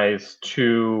exercise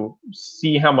to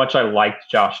see how much I liked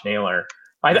Josh Naylor.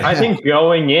 I think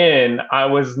going in, I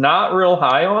was not real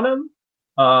high on him.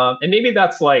 And maybe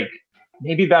that's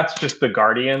just the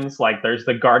Guardians. Like there's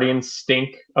the Guardians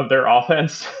stink of their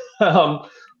offense.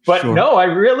 But sure. No, I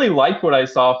really liked what I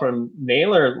saw from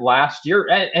Naylor last year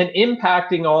and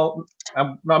impacting all.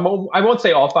 I won't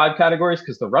say all 5 categories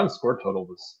because the run score total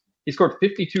he scored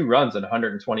 52 runs in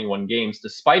 121 games,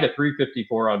 despite a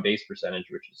 .354 on base percentage,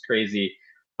 which is crazy.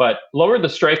 But lowered the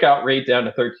strikeout rate down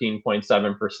to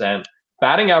 13.7%.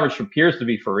 Batting average appears to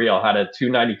be for real. Had a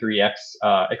 293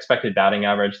 expected batting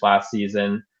average last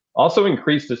season. Also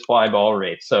increased his fly ball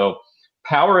rate. So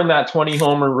power in that 20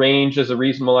 homer range is a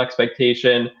reasonable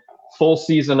expectation. Full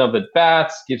season of at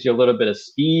bats gives you a little bit of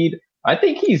speed. I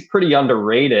think he's pretty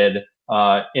underrated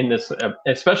in this,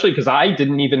 especially because I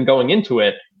didn't even going into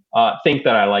it think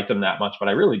that I liked him that much, but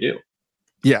I really do.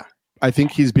 Yeah, I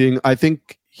think he's being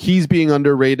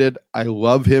underrated. I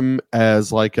love him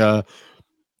as like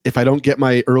if I don't get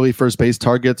my early first base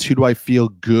targets, who do I feel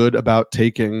good about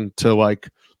taking to like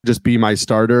just be my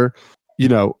starter?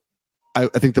 I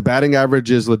think the batting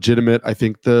average is legitimate. I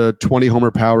think the 20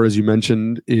 homer power, as you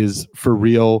mentioned, is for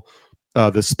real.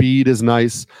 The speed is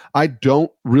nice. I don't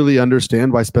really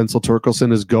understand why Spencer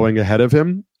Torkelson is going ahead of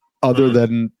him other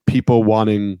than people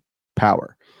wanting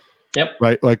power. Yep.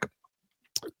 Right? Like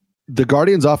the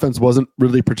Guardians offense wasn't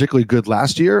really particularly good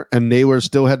last year, and Naylor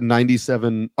still had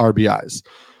 97 RBIs.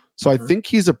 So I think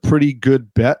he's a pretty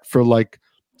good bet for like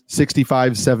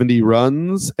 65, 70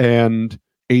 runs and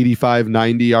 85,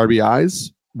 90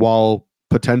 RBIs while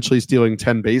potentially stealing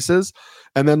 10 bases.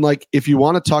 And then like, if you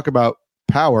want to talk about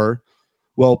power,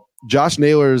 well, Josh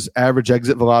Naylor's average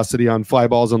exit velocity on fly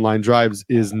balls and line drives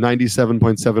is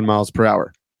 97.7 miles per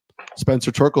hour.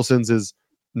 Spencer Torkelson's is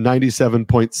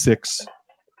 97.6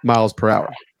 miles per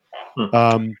hour.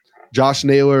 Josh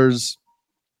Naylor's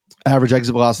average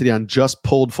exit velocity on just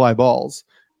pulled fly balls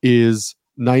is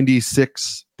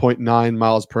 96.9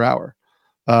 miles per hour.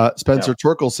 Spencer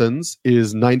Torkelson's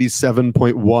is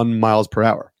 97.1 miles per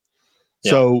hour.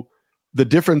 Yeah. So the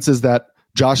difference is that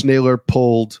Josh Naylor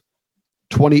pulled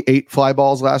 28 fly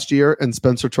balls last year and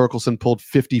Spencer Torkelson pulled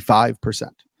 55%.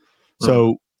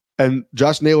 So, and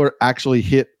Josh Naylor actually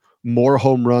hit more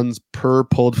home runs per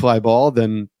pulled fly ball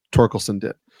than Torkelson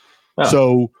did. Yeah.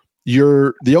 So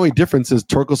the only difference is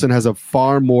Torkelson has a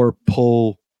far more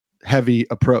pull heavy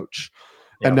approach.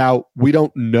 Yeah. And now we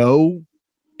don't know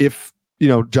if,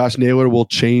 Josh Naylor will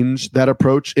change that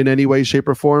approach in any way, shape,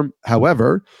 or form.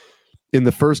 However, in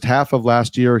the first half of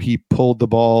last year, he pulled the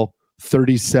ball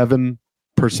 37%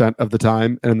 of the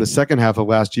time. And in the second half of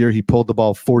last year, he pulled the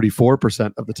ball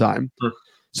 44% of the time.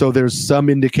 So there's some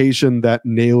indication that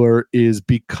Naylor is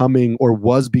becoming or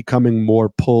was becoming more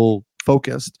pull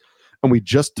focused. And we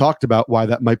just talked about why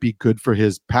that might be good for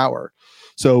his power.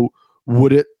 So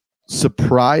would it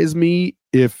surprise me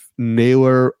if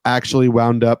Naylor actually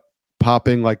wound up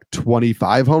popping like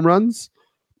 25 home runs?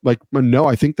 Like, no,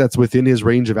 I think that's within his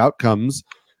range of outcomes.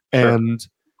 And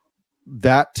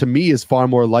that to me is far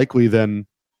more likely than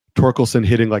Torkelson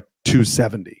hitting like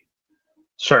 270.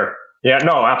 Sure. Yeah,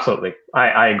 no, absolutely.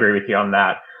 I agree with you on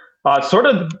that. Sort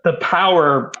of the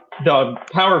power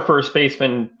first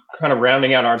baseman kind of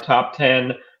rounding out our top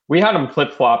 10. We had him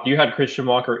flip-flop. You had Christian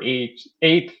Walker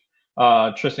 8th,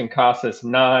 Tristan Casas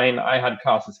 9. I had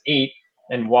Casas 8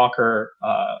 and Walker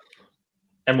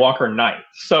 9th.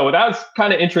 So that's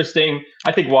kind of interesting.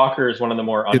 I think Walker is one of the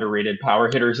more underrated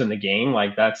power hitters in the game.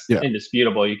 Like that's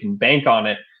indisputable. You can bank on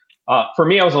it. For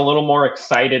me, I was a little more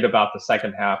excited about the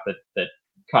second half that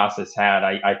Casas had.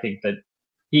 I think that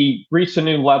he reached a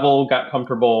new level, got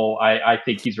comfortable. I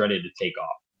think he's ready to take off.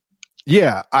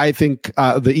 Yeah, I think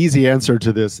the easy answer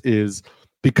to this is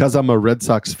because I'm a Red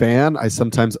Sox fan, I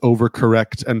sometimes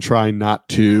overcorrect and try not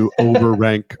to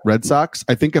overrank Red Sox.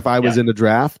 I think if I was in a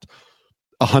draft,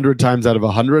 100 times out of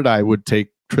 100, I would take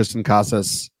Tristan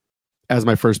Casas as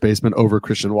my first baseman over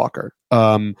Christian Walker.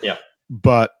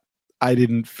 But I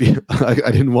didn't feel I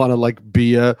didn't want to like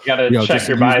be a check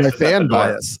your bias, my fan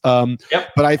bias.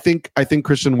 But I think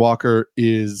Christian Walker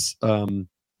is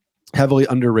heavily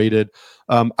underrated.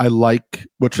 I like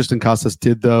what Tristan Casas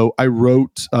did, though. I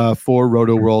wrote for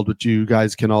Roto World, which you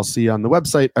guys can all see on the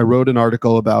website. I wrote an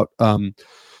article about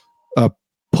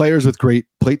players with great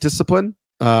plate discipline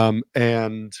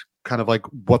and kind of like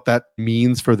what that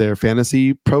means for their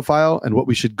fantasy profile and what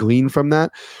we should glean from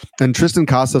that. And Tristan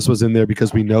Casas was in there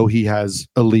because we know he has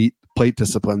elite plate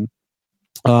discipline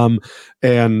and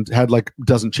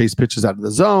doesn't chase pitches out of the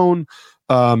zone,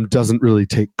 doesn't really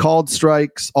take called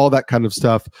strikes, all that kind of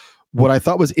stuff. What I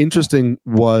thought was interesting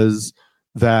was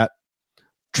that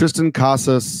Tristan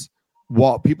Casas,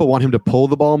 while people want him to pull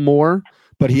the ball more,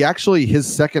 but his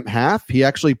second half, he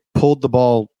actually pulled the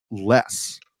ball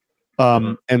less.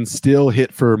 And still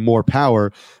hit for more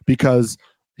power because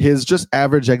his just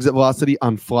average exit velocity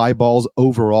on fly balls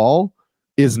overall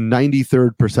is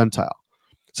 93rd percentile.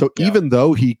 So even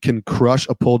though he can crush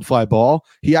a pulled fly ball,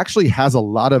 he actually has a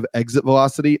lot of exit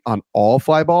velocity on all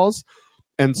fly balls.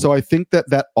 And so I think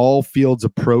that all fields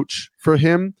approach for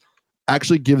him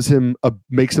actually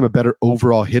makes him a better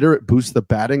overall hitter. It boosts the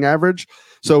batting average.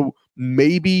 So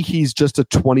maybe he's just a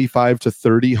 25 to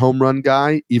 30 home run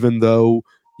guy, even though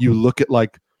you look at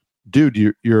like, dude,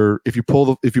 if you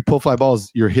pull fly balls,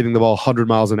 you're hitting the ball 100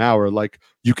 miles an hour. Like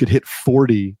you could hit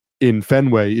 40 in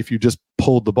Fenway if you just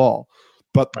pulled the ball.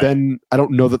 But then I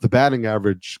don't know that the batting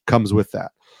average comes with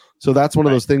that. So that's one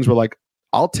of those things where like,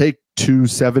 I'll take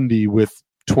 270 with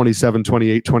 27,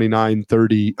 28, 29,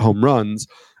 30 home runs.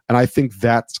 And I think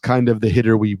that's kind of the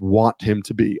hitter we want him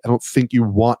to be. I don't think you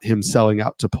want him selling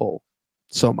out to pull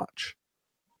so much.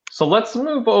 So let's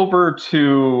move over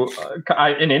to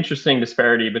an interesting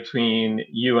disparity between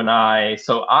you and I.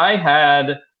 So I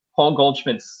had Paul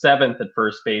Goldschmidt 7th at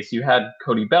first base. You had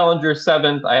Cody Bellinger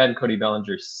 7th. I had Cody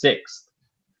Bellinger 6th.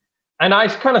 And I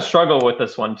kind of struggle with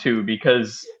this one too,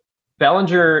 because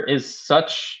Bellinger is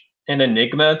such an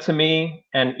enigma to me.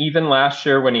 And even last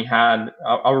year when he had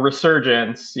a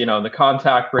resurgence, the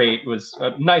contact rate was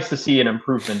nice to see an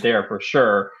improvement there for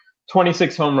sure.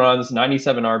 26 home runs,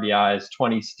 97 RBIs,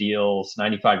 20 steals,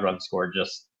 95 runs scored.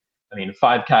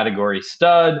 Five category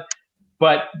stud.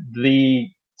 But the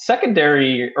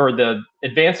secondary or the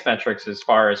advanced metrics as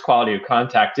far as quality of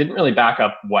contact didn't really back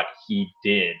up what he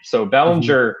did. So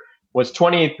Bellinger was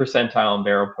 28th percentile in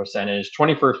barrel percentage,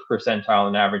 21st percentile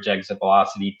in average exit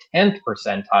velocity, 10th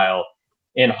percentile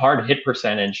in hard hit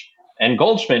percentage. And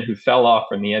Goldschmidt, who fell off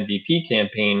from the MVP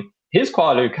campaign, his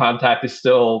quality of contact is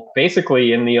still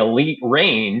basically in the elite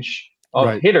range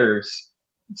of hitters.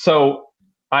 So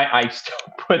I still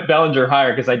put Bellinger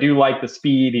higher because I do like the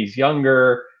speed. He's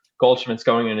younger. Goldschmidt's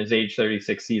going in his age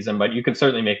 36 season, but you can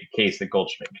certainly make a case that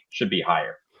Goldschmidt should be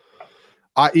higher.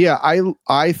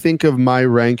 I think of my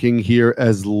ranking here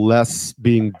as less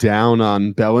being down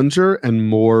on Bellinger and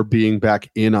more being back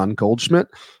in on Goldschmidt.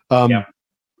 And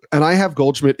I have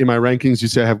Goldschmidt in my rankings. You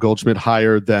say I have Goldschmidt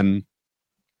higher than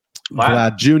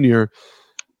Vlad Jr.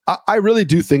 I really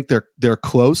do think they're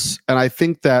close, and I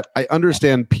think that I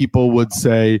understand people would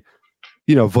say,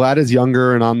 Vlad is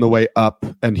younger and on the way up,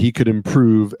 and he could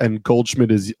improve, and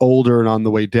Goldschmidt is older and on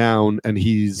the way down, and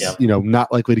he's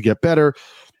not likely to get better.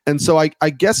 And so I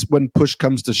guess when push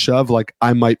comes to shove, like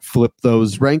I might flip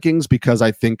those rankings because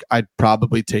I think I'd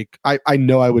probably I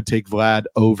know I would take Vlad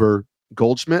over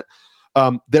Goldschmidt.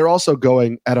 They're also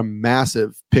going at a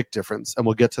massive pick difference, and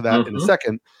we'll get to that in a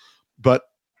second. But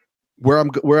where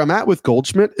I'm at with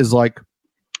Goldschmidt is like,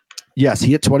 yes,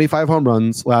 he hit 25 home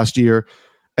runs last year,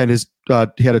 and he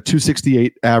had a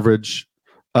 268 average,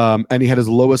 and he had his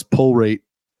lowest pull rate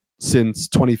since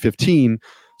 2015.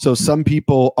 So some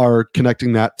people are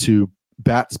connecting that to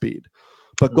bat speed.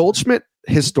 But Goldschmidt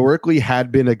historically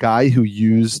had been a guy who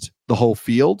used the whole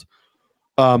field.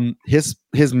 His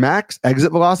max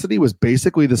exit velocity was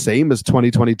basically the same as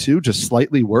 2022, just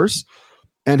slightly worse.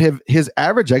 And his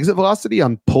average exit velocity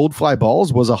on pulled fly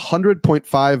balls was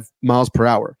 100.5 miles per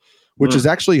hour, which is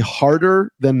actually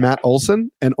harder than Matt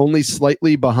Olson and only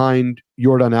slightly behind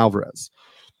Yordan Alvarez.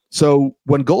 So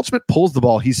when Goldschmidt pulls the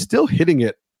ball, he's still hitting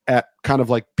it at kind of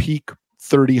like peak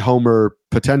 30 homer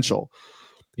potential.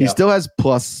 He still has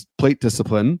plus plate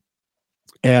discipline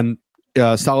and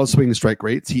solid swing strike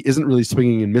rates. He isn't really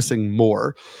swinging and missing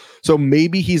more. So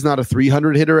maybe he's not a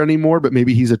 300 hitter anymore, but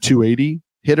maybe he's a 280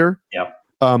 hitter.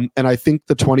 And I think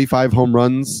the 25 home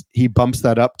runs, he bumps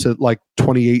that up to like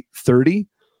 28, 30.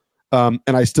 And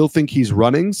I still think he's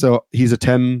running. So he's a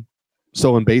 10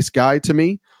 stolen base guy to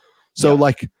me. So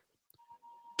like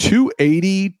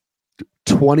 280,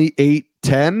 28,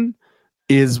 10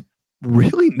 is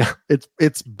really not,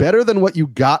 it's better than what you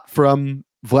got from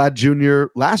Vlad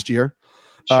Jr. last year.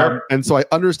 Sure. And so I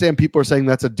understand people are saying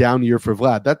that's a down year for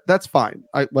Vlad. That's fine.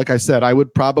 Like I said, I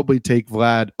would probably take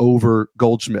Vlad over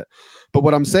Goldschmidt. But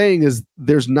what I'm saying is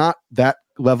there's not that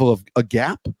level of a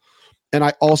gap. And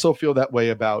I also feel that way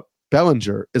about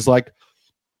Bellinger. Is like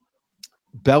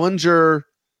Bellinger,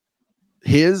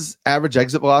 his average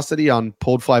exit velocity on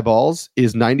pulled fly balls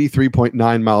is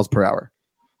 93.9 miles per hour.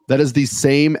 That is the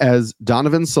same as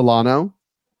Donovan Solano,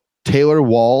 Taylor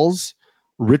Walls,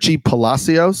 Richie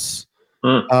Palacios.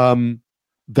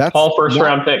 That's all first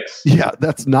round picks. Yeah,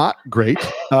 that's not great.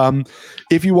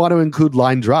 If you want to include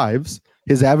line drives,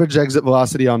 his average exit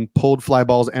velocity on pulled fly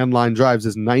balls and line drives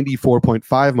is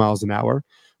 94.5 miles an hour,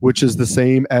 which is the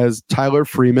same as Tyler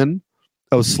Freeman,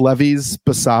 Oslevis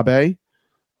Basabe,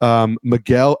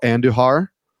 Miguel Andujar,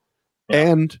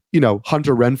 and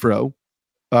Hunter Renfroe.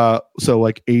 So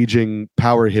like aging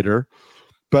power hitter.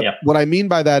 But what I mean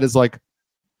by that is like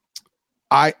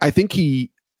I think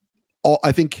he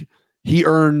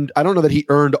earned, I don't know that he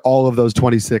earned all of those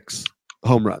 26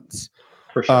 home runs.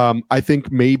 For sure. I think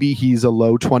maybe he's a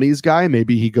low 20s guy.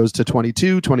 Maybe he goes to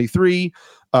 22, 23.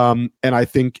 And I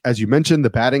think, as you mentioned, the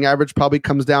batting average probably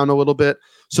comes down a little bit.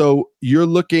 So you're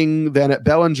looking then at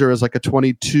Bellinger as like a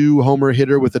 22 homer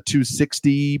hitter with a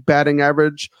 260 batting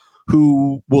average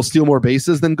who will steal more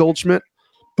bases than Goldschmidt.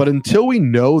 But until we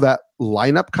know that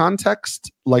lineup context,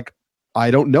 like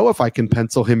I don't know if I can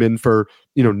pencil him in for,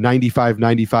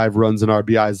 95 runs and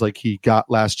RBIs like he got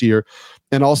last year.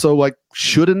 And also, like,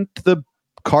 shouldn't the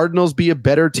Cardinals be a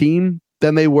better team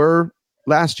than they were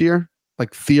last year?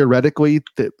 Like, theoretically,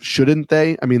 shouldn't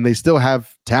they? I mean, they still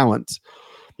have talent.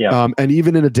 And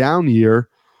even in a down year,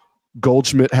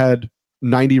 Goldschmidt had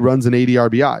 90 runs and 80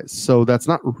 RBIs. So that's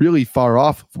not really far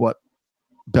off of what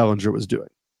Bellinger was doing.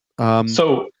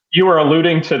 So you were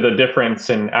alluding to the difference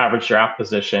in average draft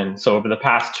position. So over the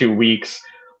past 2 weeks,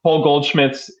 Paul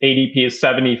Goldschmidt's ADP is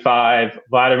 75.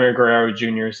 Vladimir Guerrero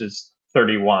Jr.'s is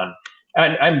 31.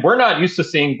 And we're not used to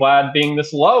seeing Vlad being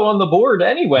this low on the board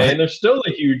anyway. And there's still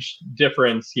a huge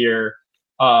difference here.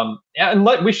 And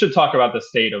we should talk about the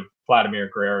state of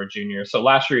Vladimir Guerrero Jr. So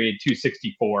last year he had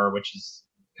 264, which is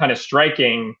kind of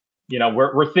striking.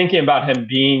 We're thinking about him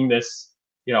being this,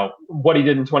 what he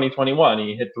did in 2021.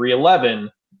 He hit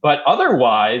 311. But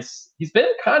otherwise, he's been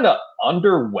kind of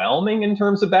underwhelming in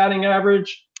terms of batting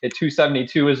average. At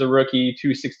 272 as a rookie,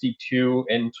 262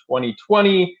 in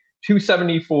 2020,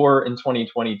 274 in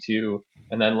 2022,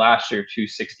 and then last year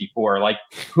 264. Like,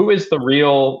 who is the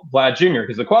real Vlad Jr.?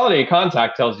 Because the quality of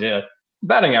contact tells you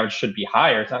batting average should be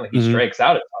higher. It's not like he strikes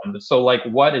out a ton. So, like,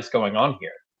 what is going on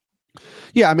here?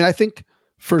 Yeah, I mean, I think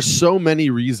for so many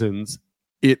reasons,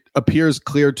 it appears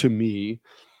clear to me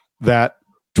that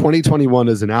 2021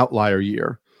 is an outlier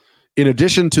year. In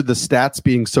addition to the stats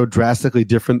being so drastically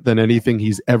different than anything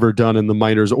he's ever done in the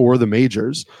minors or the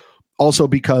majors, also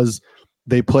because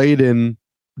they played in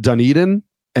Dunedin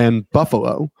and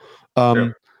Buffalo.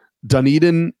 Sure.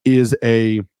 Dunedin is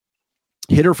a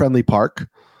hitter-friendly park.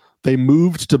 They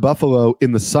moved to Buffalo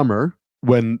in the summer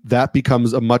when that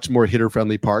becomes a much more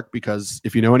hitter-friendly park, because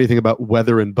if you know anything about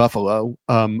weather in Buffalo,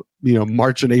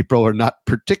 March and April are not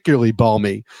particularly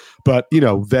balmy. But,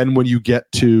 then when you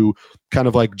get to kind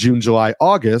of like June, July,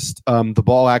 August, the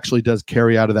ball actually does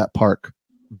carry out of that park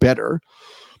better.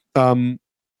 And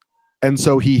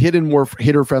so he hit in more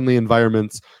hitter-friendly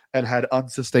environments and had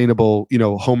unsustainable,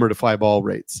 homer to fly ball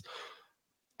rates.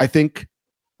 I think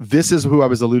this is who I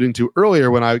was alluding to earlier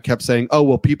when I kept saying, oh,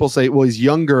 well, people say, well, he's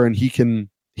younger and he can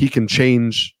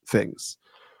change things.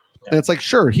 Yeah. And it's like,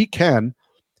 sure, he can.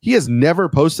 He has never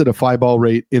posted a fly ball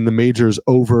rate in the majors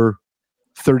over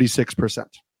 36%.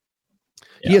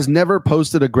 Yeah. He has never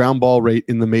posted a ground ball rate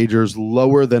in the majors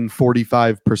lower than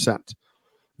 45%.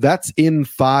 That's in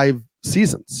 5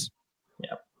 seasons.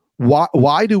 Yeah.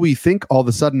 Why do we think all of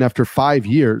a sudden after 5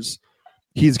 years,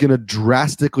 he's going to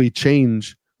drastically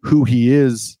change who he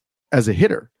is as a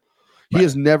hitter? He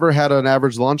has never had an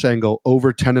average launch angle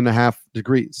over 10.5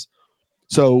 degrees.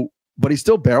 So, but he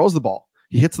still barrels the ball.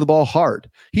 He hits the ball hard.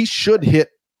 He should hit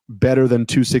better than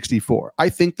 264. I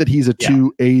think that he's a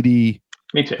 280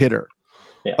 hitter.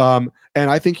 Yeah. And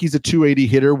I think he's a 280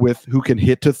 hitter who can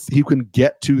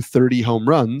get to 30 home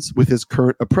runs with his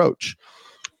current approach.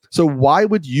 So why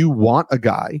would you want a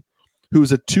guy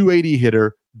who's a 280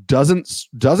 hitter,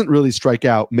 doesn't really strike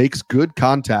out, makes good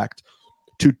contact,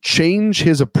 to change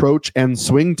his approach and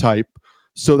swing type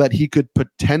so that he could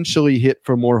potentially hit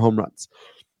for more home runs?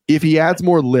 If he adds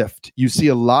more lift, you see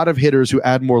a lot of hitters who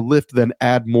add more lift than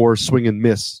add more swing and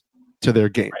miss to their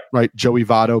game, right? Joey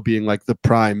Votto being like the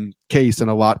prime case, and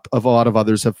a lot of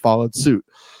others have followed suit.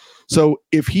 So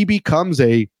if he becomes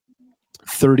a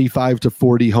 35 to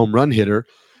 40 home run hitter,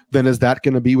 then is that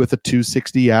going to be with a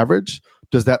 260 average?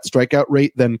 Does that strikeout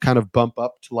rate then kind of bump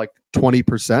up to like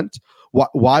 20%?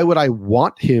 Why would I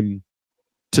want him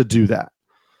to do that?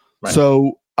 Right.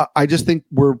 So I just think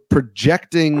we're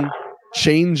projecting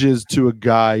changes to a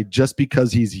guy just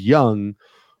because he's young,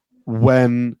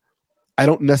 when I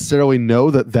don't necessarily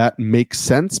know that makes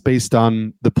sense based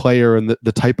on the player and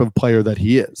the type of player that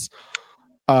he is.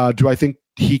 Do I think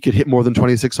he could hit more than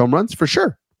 26 home runs? For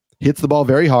sure. Hits the ball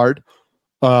very hard.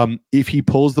 If he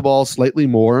pulls the ball slightly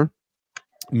more,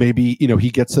 maybe, he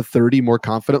gets to 30 more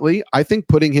confidently. I think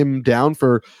putting him down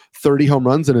for 30 home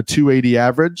runs and a 280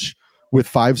 average with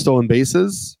 5 stolen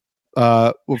bases,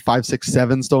 5, 6,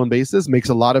 7 stolen bases makes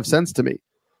a lot of sense to me.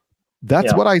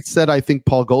 That's what I said I think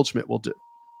Paul Goldschmidt will do.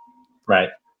 Right.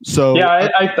 So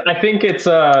I think it's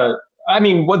the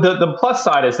plus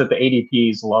side is that the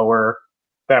ADP is lower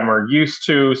than we're used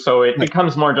to, so it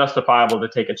becomes more justifiable to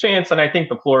take a chance, and I think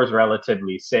the floor is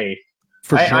relatively safe.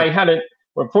 For sure. I had it.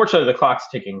 Unfortunately, the clock's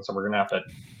ticking, so we're going to have to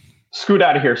scoot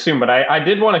out of here soon. But I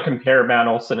did want to compare Matt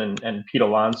Olson and Pete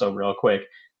Alonso real quick.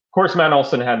 Of course, Matt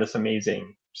Olson had this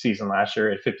amazing season last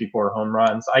year at 54 home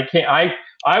runs.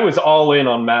 I was all in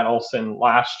on Matt Olson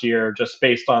last year just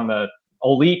based on the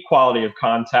elite quality of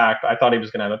contact. I thought he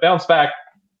was going to have a bounce back.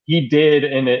 He did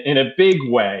in a big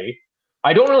way.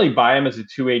 I don't really buy him as a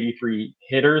 283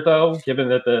 hitter, though, given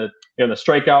that the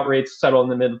strikeout rates settle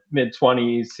in the mid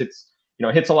 20s.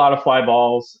 Hits a lot of fly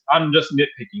balls. I'm just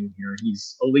nitpicking here.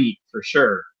 He's elite for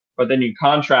sure. But then you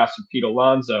contrast with Pete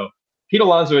Alonso. Pete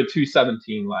Alonso at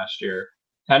 217 last year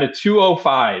had a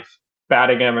 205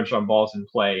 batting average on balls in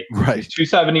play. Right. He's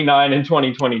 279 in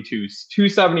 2022,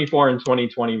 274 in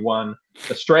 2021.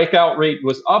 The strikeout rate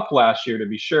was up last year, to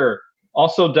be sure.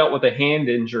 Also dealt with a hand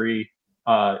injury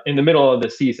in the middle of the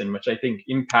season, which I think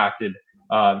impacted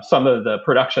some of the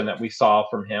production that we saw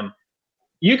from him.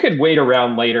 You could wait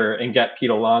around later and get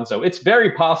Pete Alonso. It's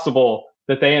very possible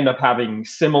that they end up having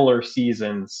similar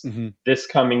seasons this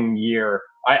coming year.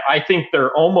 I think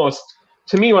they're almost,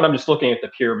 to me, when I'm just looking at the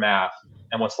pure math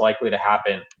and what's likely to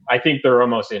happen, I think they're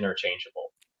almost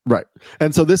interchangeable. Right.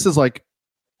 And so this is like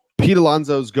Pete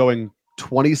Alonso's going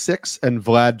 26 and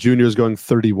Vlad Jr. is going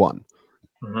 31.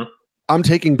 Mm-hmm. I'm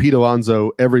taking Pete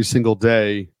Alonso every single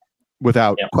day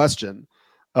without question.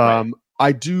 Right.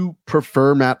 I do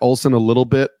prefer Matt Olson a little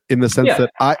bit in the sense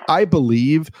that I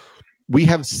believe we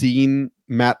have seen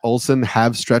Matt Olson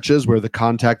have stretches where the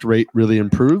contact rate really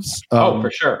improves. For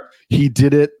sure. He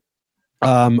did it.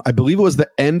 I believe it was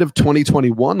the end of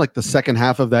 2021, like the second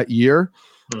half of that year,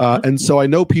 And so I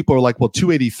know people are like, well,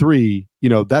 283,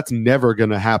 that's never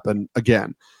going to happen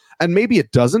again. And maybe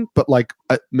it doesn't, but like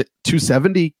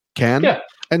 270 can. Yeah.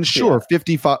 And sure,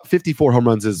 54 home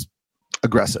runs is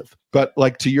aggressive. But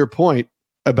like to your point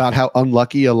about how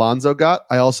unlucky Alonso got,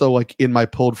 I also like in my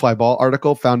pulled fly ball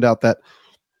article found out that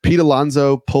Pete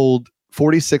Alonso pulled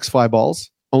 46 fly balls.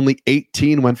 Only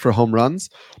 18 went for home runs.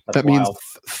 That means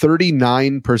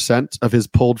 39% of his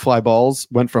pulled fly balls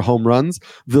went for home runs.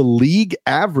 The league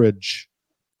average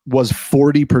was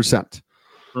 40%.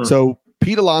 So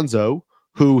Pete Alonso,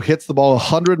 who hits the ball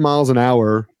 100 miles an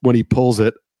hour when he pulls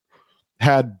it,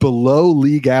 had below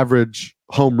league average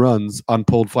home runs on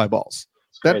pulled fly balls.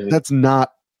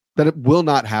 It will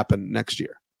not happen next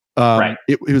year. Right.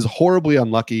 It was horribly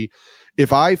unlucky.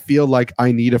 If I feel like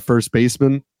I need a first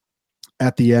baseman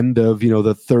at the end of,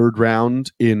 the third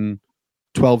round in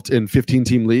 15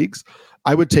 team leagues,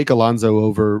 I would take Alonso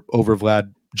over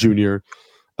Vlad Jr.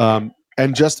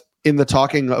 And just in the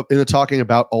talking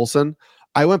about Olsen,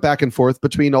 I went back and forth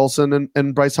between Olsen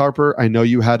and Bryce Harper. I know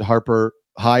you had Harper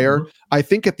higher. I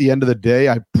think at the end of the day,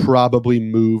 I probably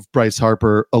move Bryce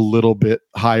Harper a little bit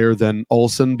higher than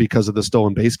Olsen because of the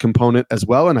stolen base component as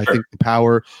well. And I think the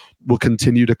power will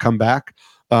continue to come back.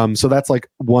 So that's like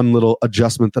one little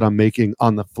adjustment that I'm making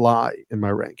on the fly in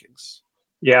my rankings.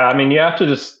 Yeah, I mean, you have to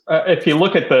just, if you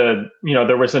look at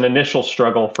there was an initial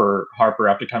struggle for Harper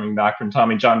after coming back from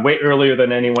Tommy John way earlier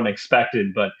than anyone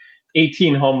expected, but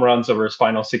 18 home runs over his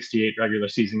final 68 regular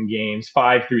season games,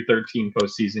 5 through 13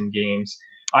 postseason games.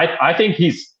 I think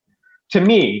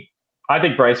I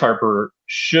think Bryce Harper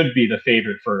should be the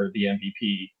favorite for the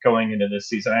MVP going into this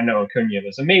season. I know Acuna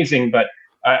was amazing, but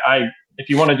if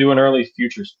you want to do an early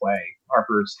futures play,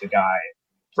 Harper's the guy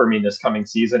for me this coming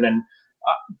season. And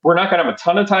we're not going to have a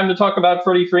ton of time to talk about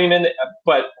Freddie Freeman,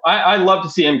 but I love to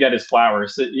see him get his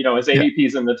flowers. His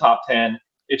ADP's in the top 10.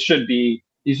 It should be.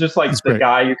 He's just like the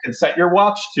guy you can set your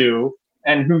watch to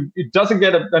and who doesn't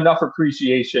get enough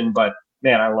appreciation. But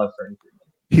man, I love Freddie Freeman.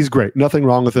 He's great. Nothing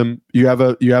wrong with him. You have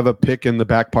a pick in the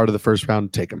back part of the first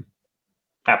round. Take him.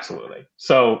 Absolutely.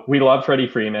 So we love Freddie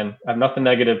Freeman. I have nothing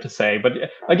negative to say. But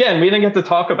again, we didn't get to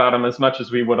talk about him as much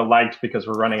as we would have liked because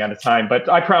we're running out of time. But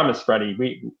I promise, Freddie,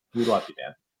 we love you,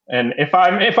 man. And if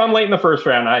I'm late in the first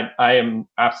round, I am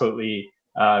absolutely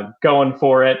going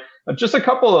for it. Just a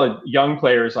couple of young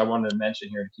players I wanted to mention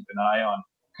here to keep an eye on.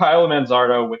 Kyle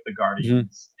Manzardo with the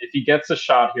Guardians. If he gets a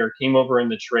shot here, came over in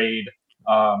the trade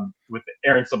with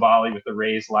Aaron Savali with the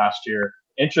Rays last year.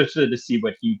 Interested to see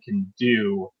what he can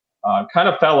do. Kind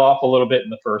of fell off a little bit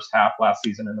in the first half last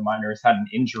season in the minors, had an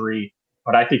injury,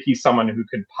 but I think he's someone who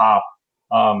could pop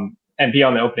and be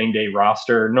on the opening day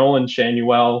roster. Nolan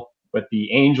Shanuel with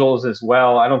the Angels as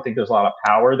well. I don't think there's a lot of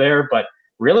power there, but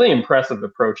really impressive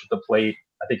approach at the plate.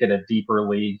 I think in a deeper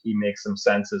league, he makes some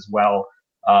sense as well.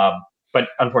 But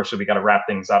unfortunately, we got to wrap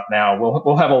things up now.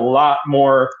 We'll have a lot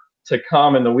more to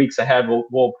come in the weeks ahead.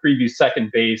 We'll preview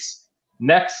second base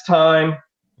next time.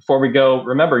 Before we go,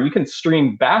 remember, you can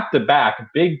stream back-to-back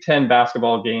Big Ten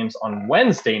basketball games on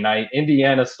Wednesday night.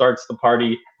 Indiana starts the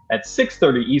party at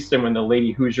 6:30 Eastern when the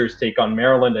Lady Hoosiers take on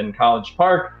Maryland in College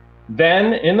Park.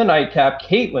 Then, in the nightcap,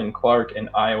 Caitlin Clark and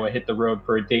Iowa hit the road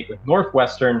for a date with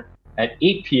Northwestern at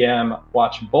 8 p.m.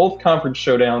 Watch both conference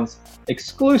showdowns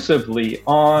exclusively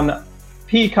on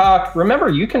Peacock. Remember,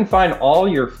 you can find all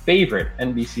your favorite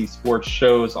NBC Sports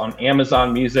shows on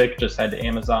Amazon Music. Just head to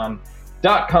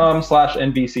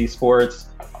Amazon.com/NBC Sports.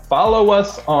 Follow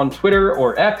us on Twitter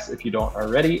or X if you don't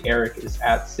already. Eric is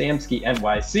at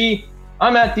SamskyNYC.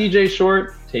 I'm at DJ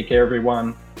Short. Take care,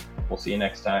 everyone. We'll see you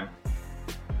next time.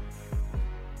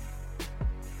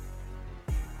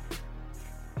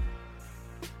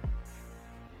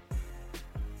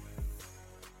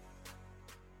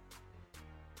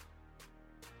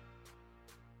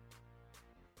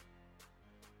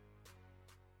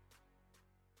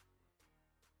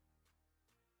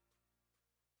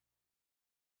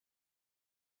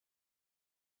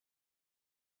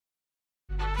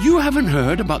 You haven't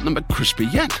heard about the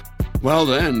McCrispy yet? Well,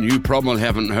 then, you probably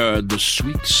haven't heard the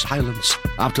sweet silence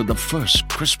after the first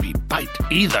crispy bite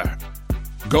either.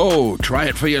 Go try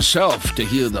it for yourself to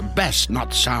hear the best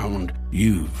nut sound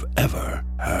you've ever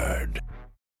heard.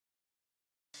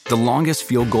 The longest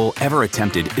field goal ever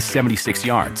attempted is 76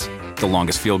 yards. The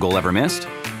longest field goal ever missed?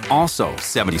 Also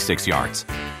 76 yards.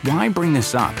 Why bring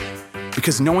this up?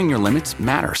 Because knowing your limits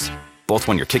matters, both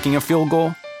when you're kicking a field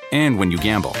goal and when you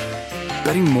gamble.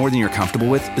 Betting more than you're comfortable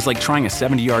with is like trying a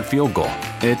 70-yard field goal.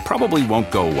 It probably won't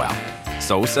go well.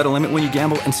 So set a limit when you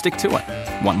gamble and stick to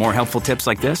it. Want more helpful tips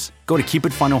like this? Go to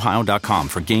keepitfunohio.com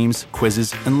for games,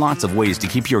 quizzes, and lots of ways to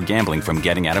keep your gambling from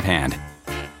getting out of hand.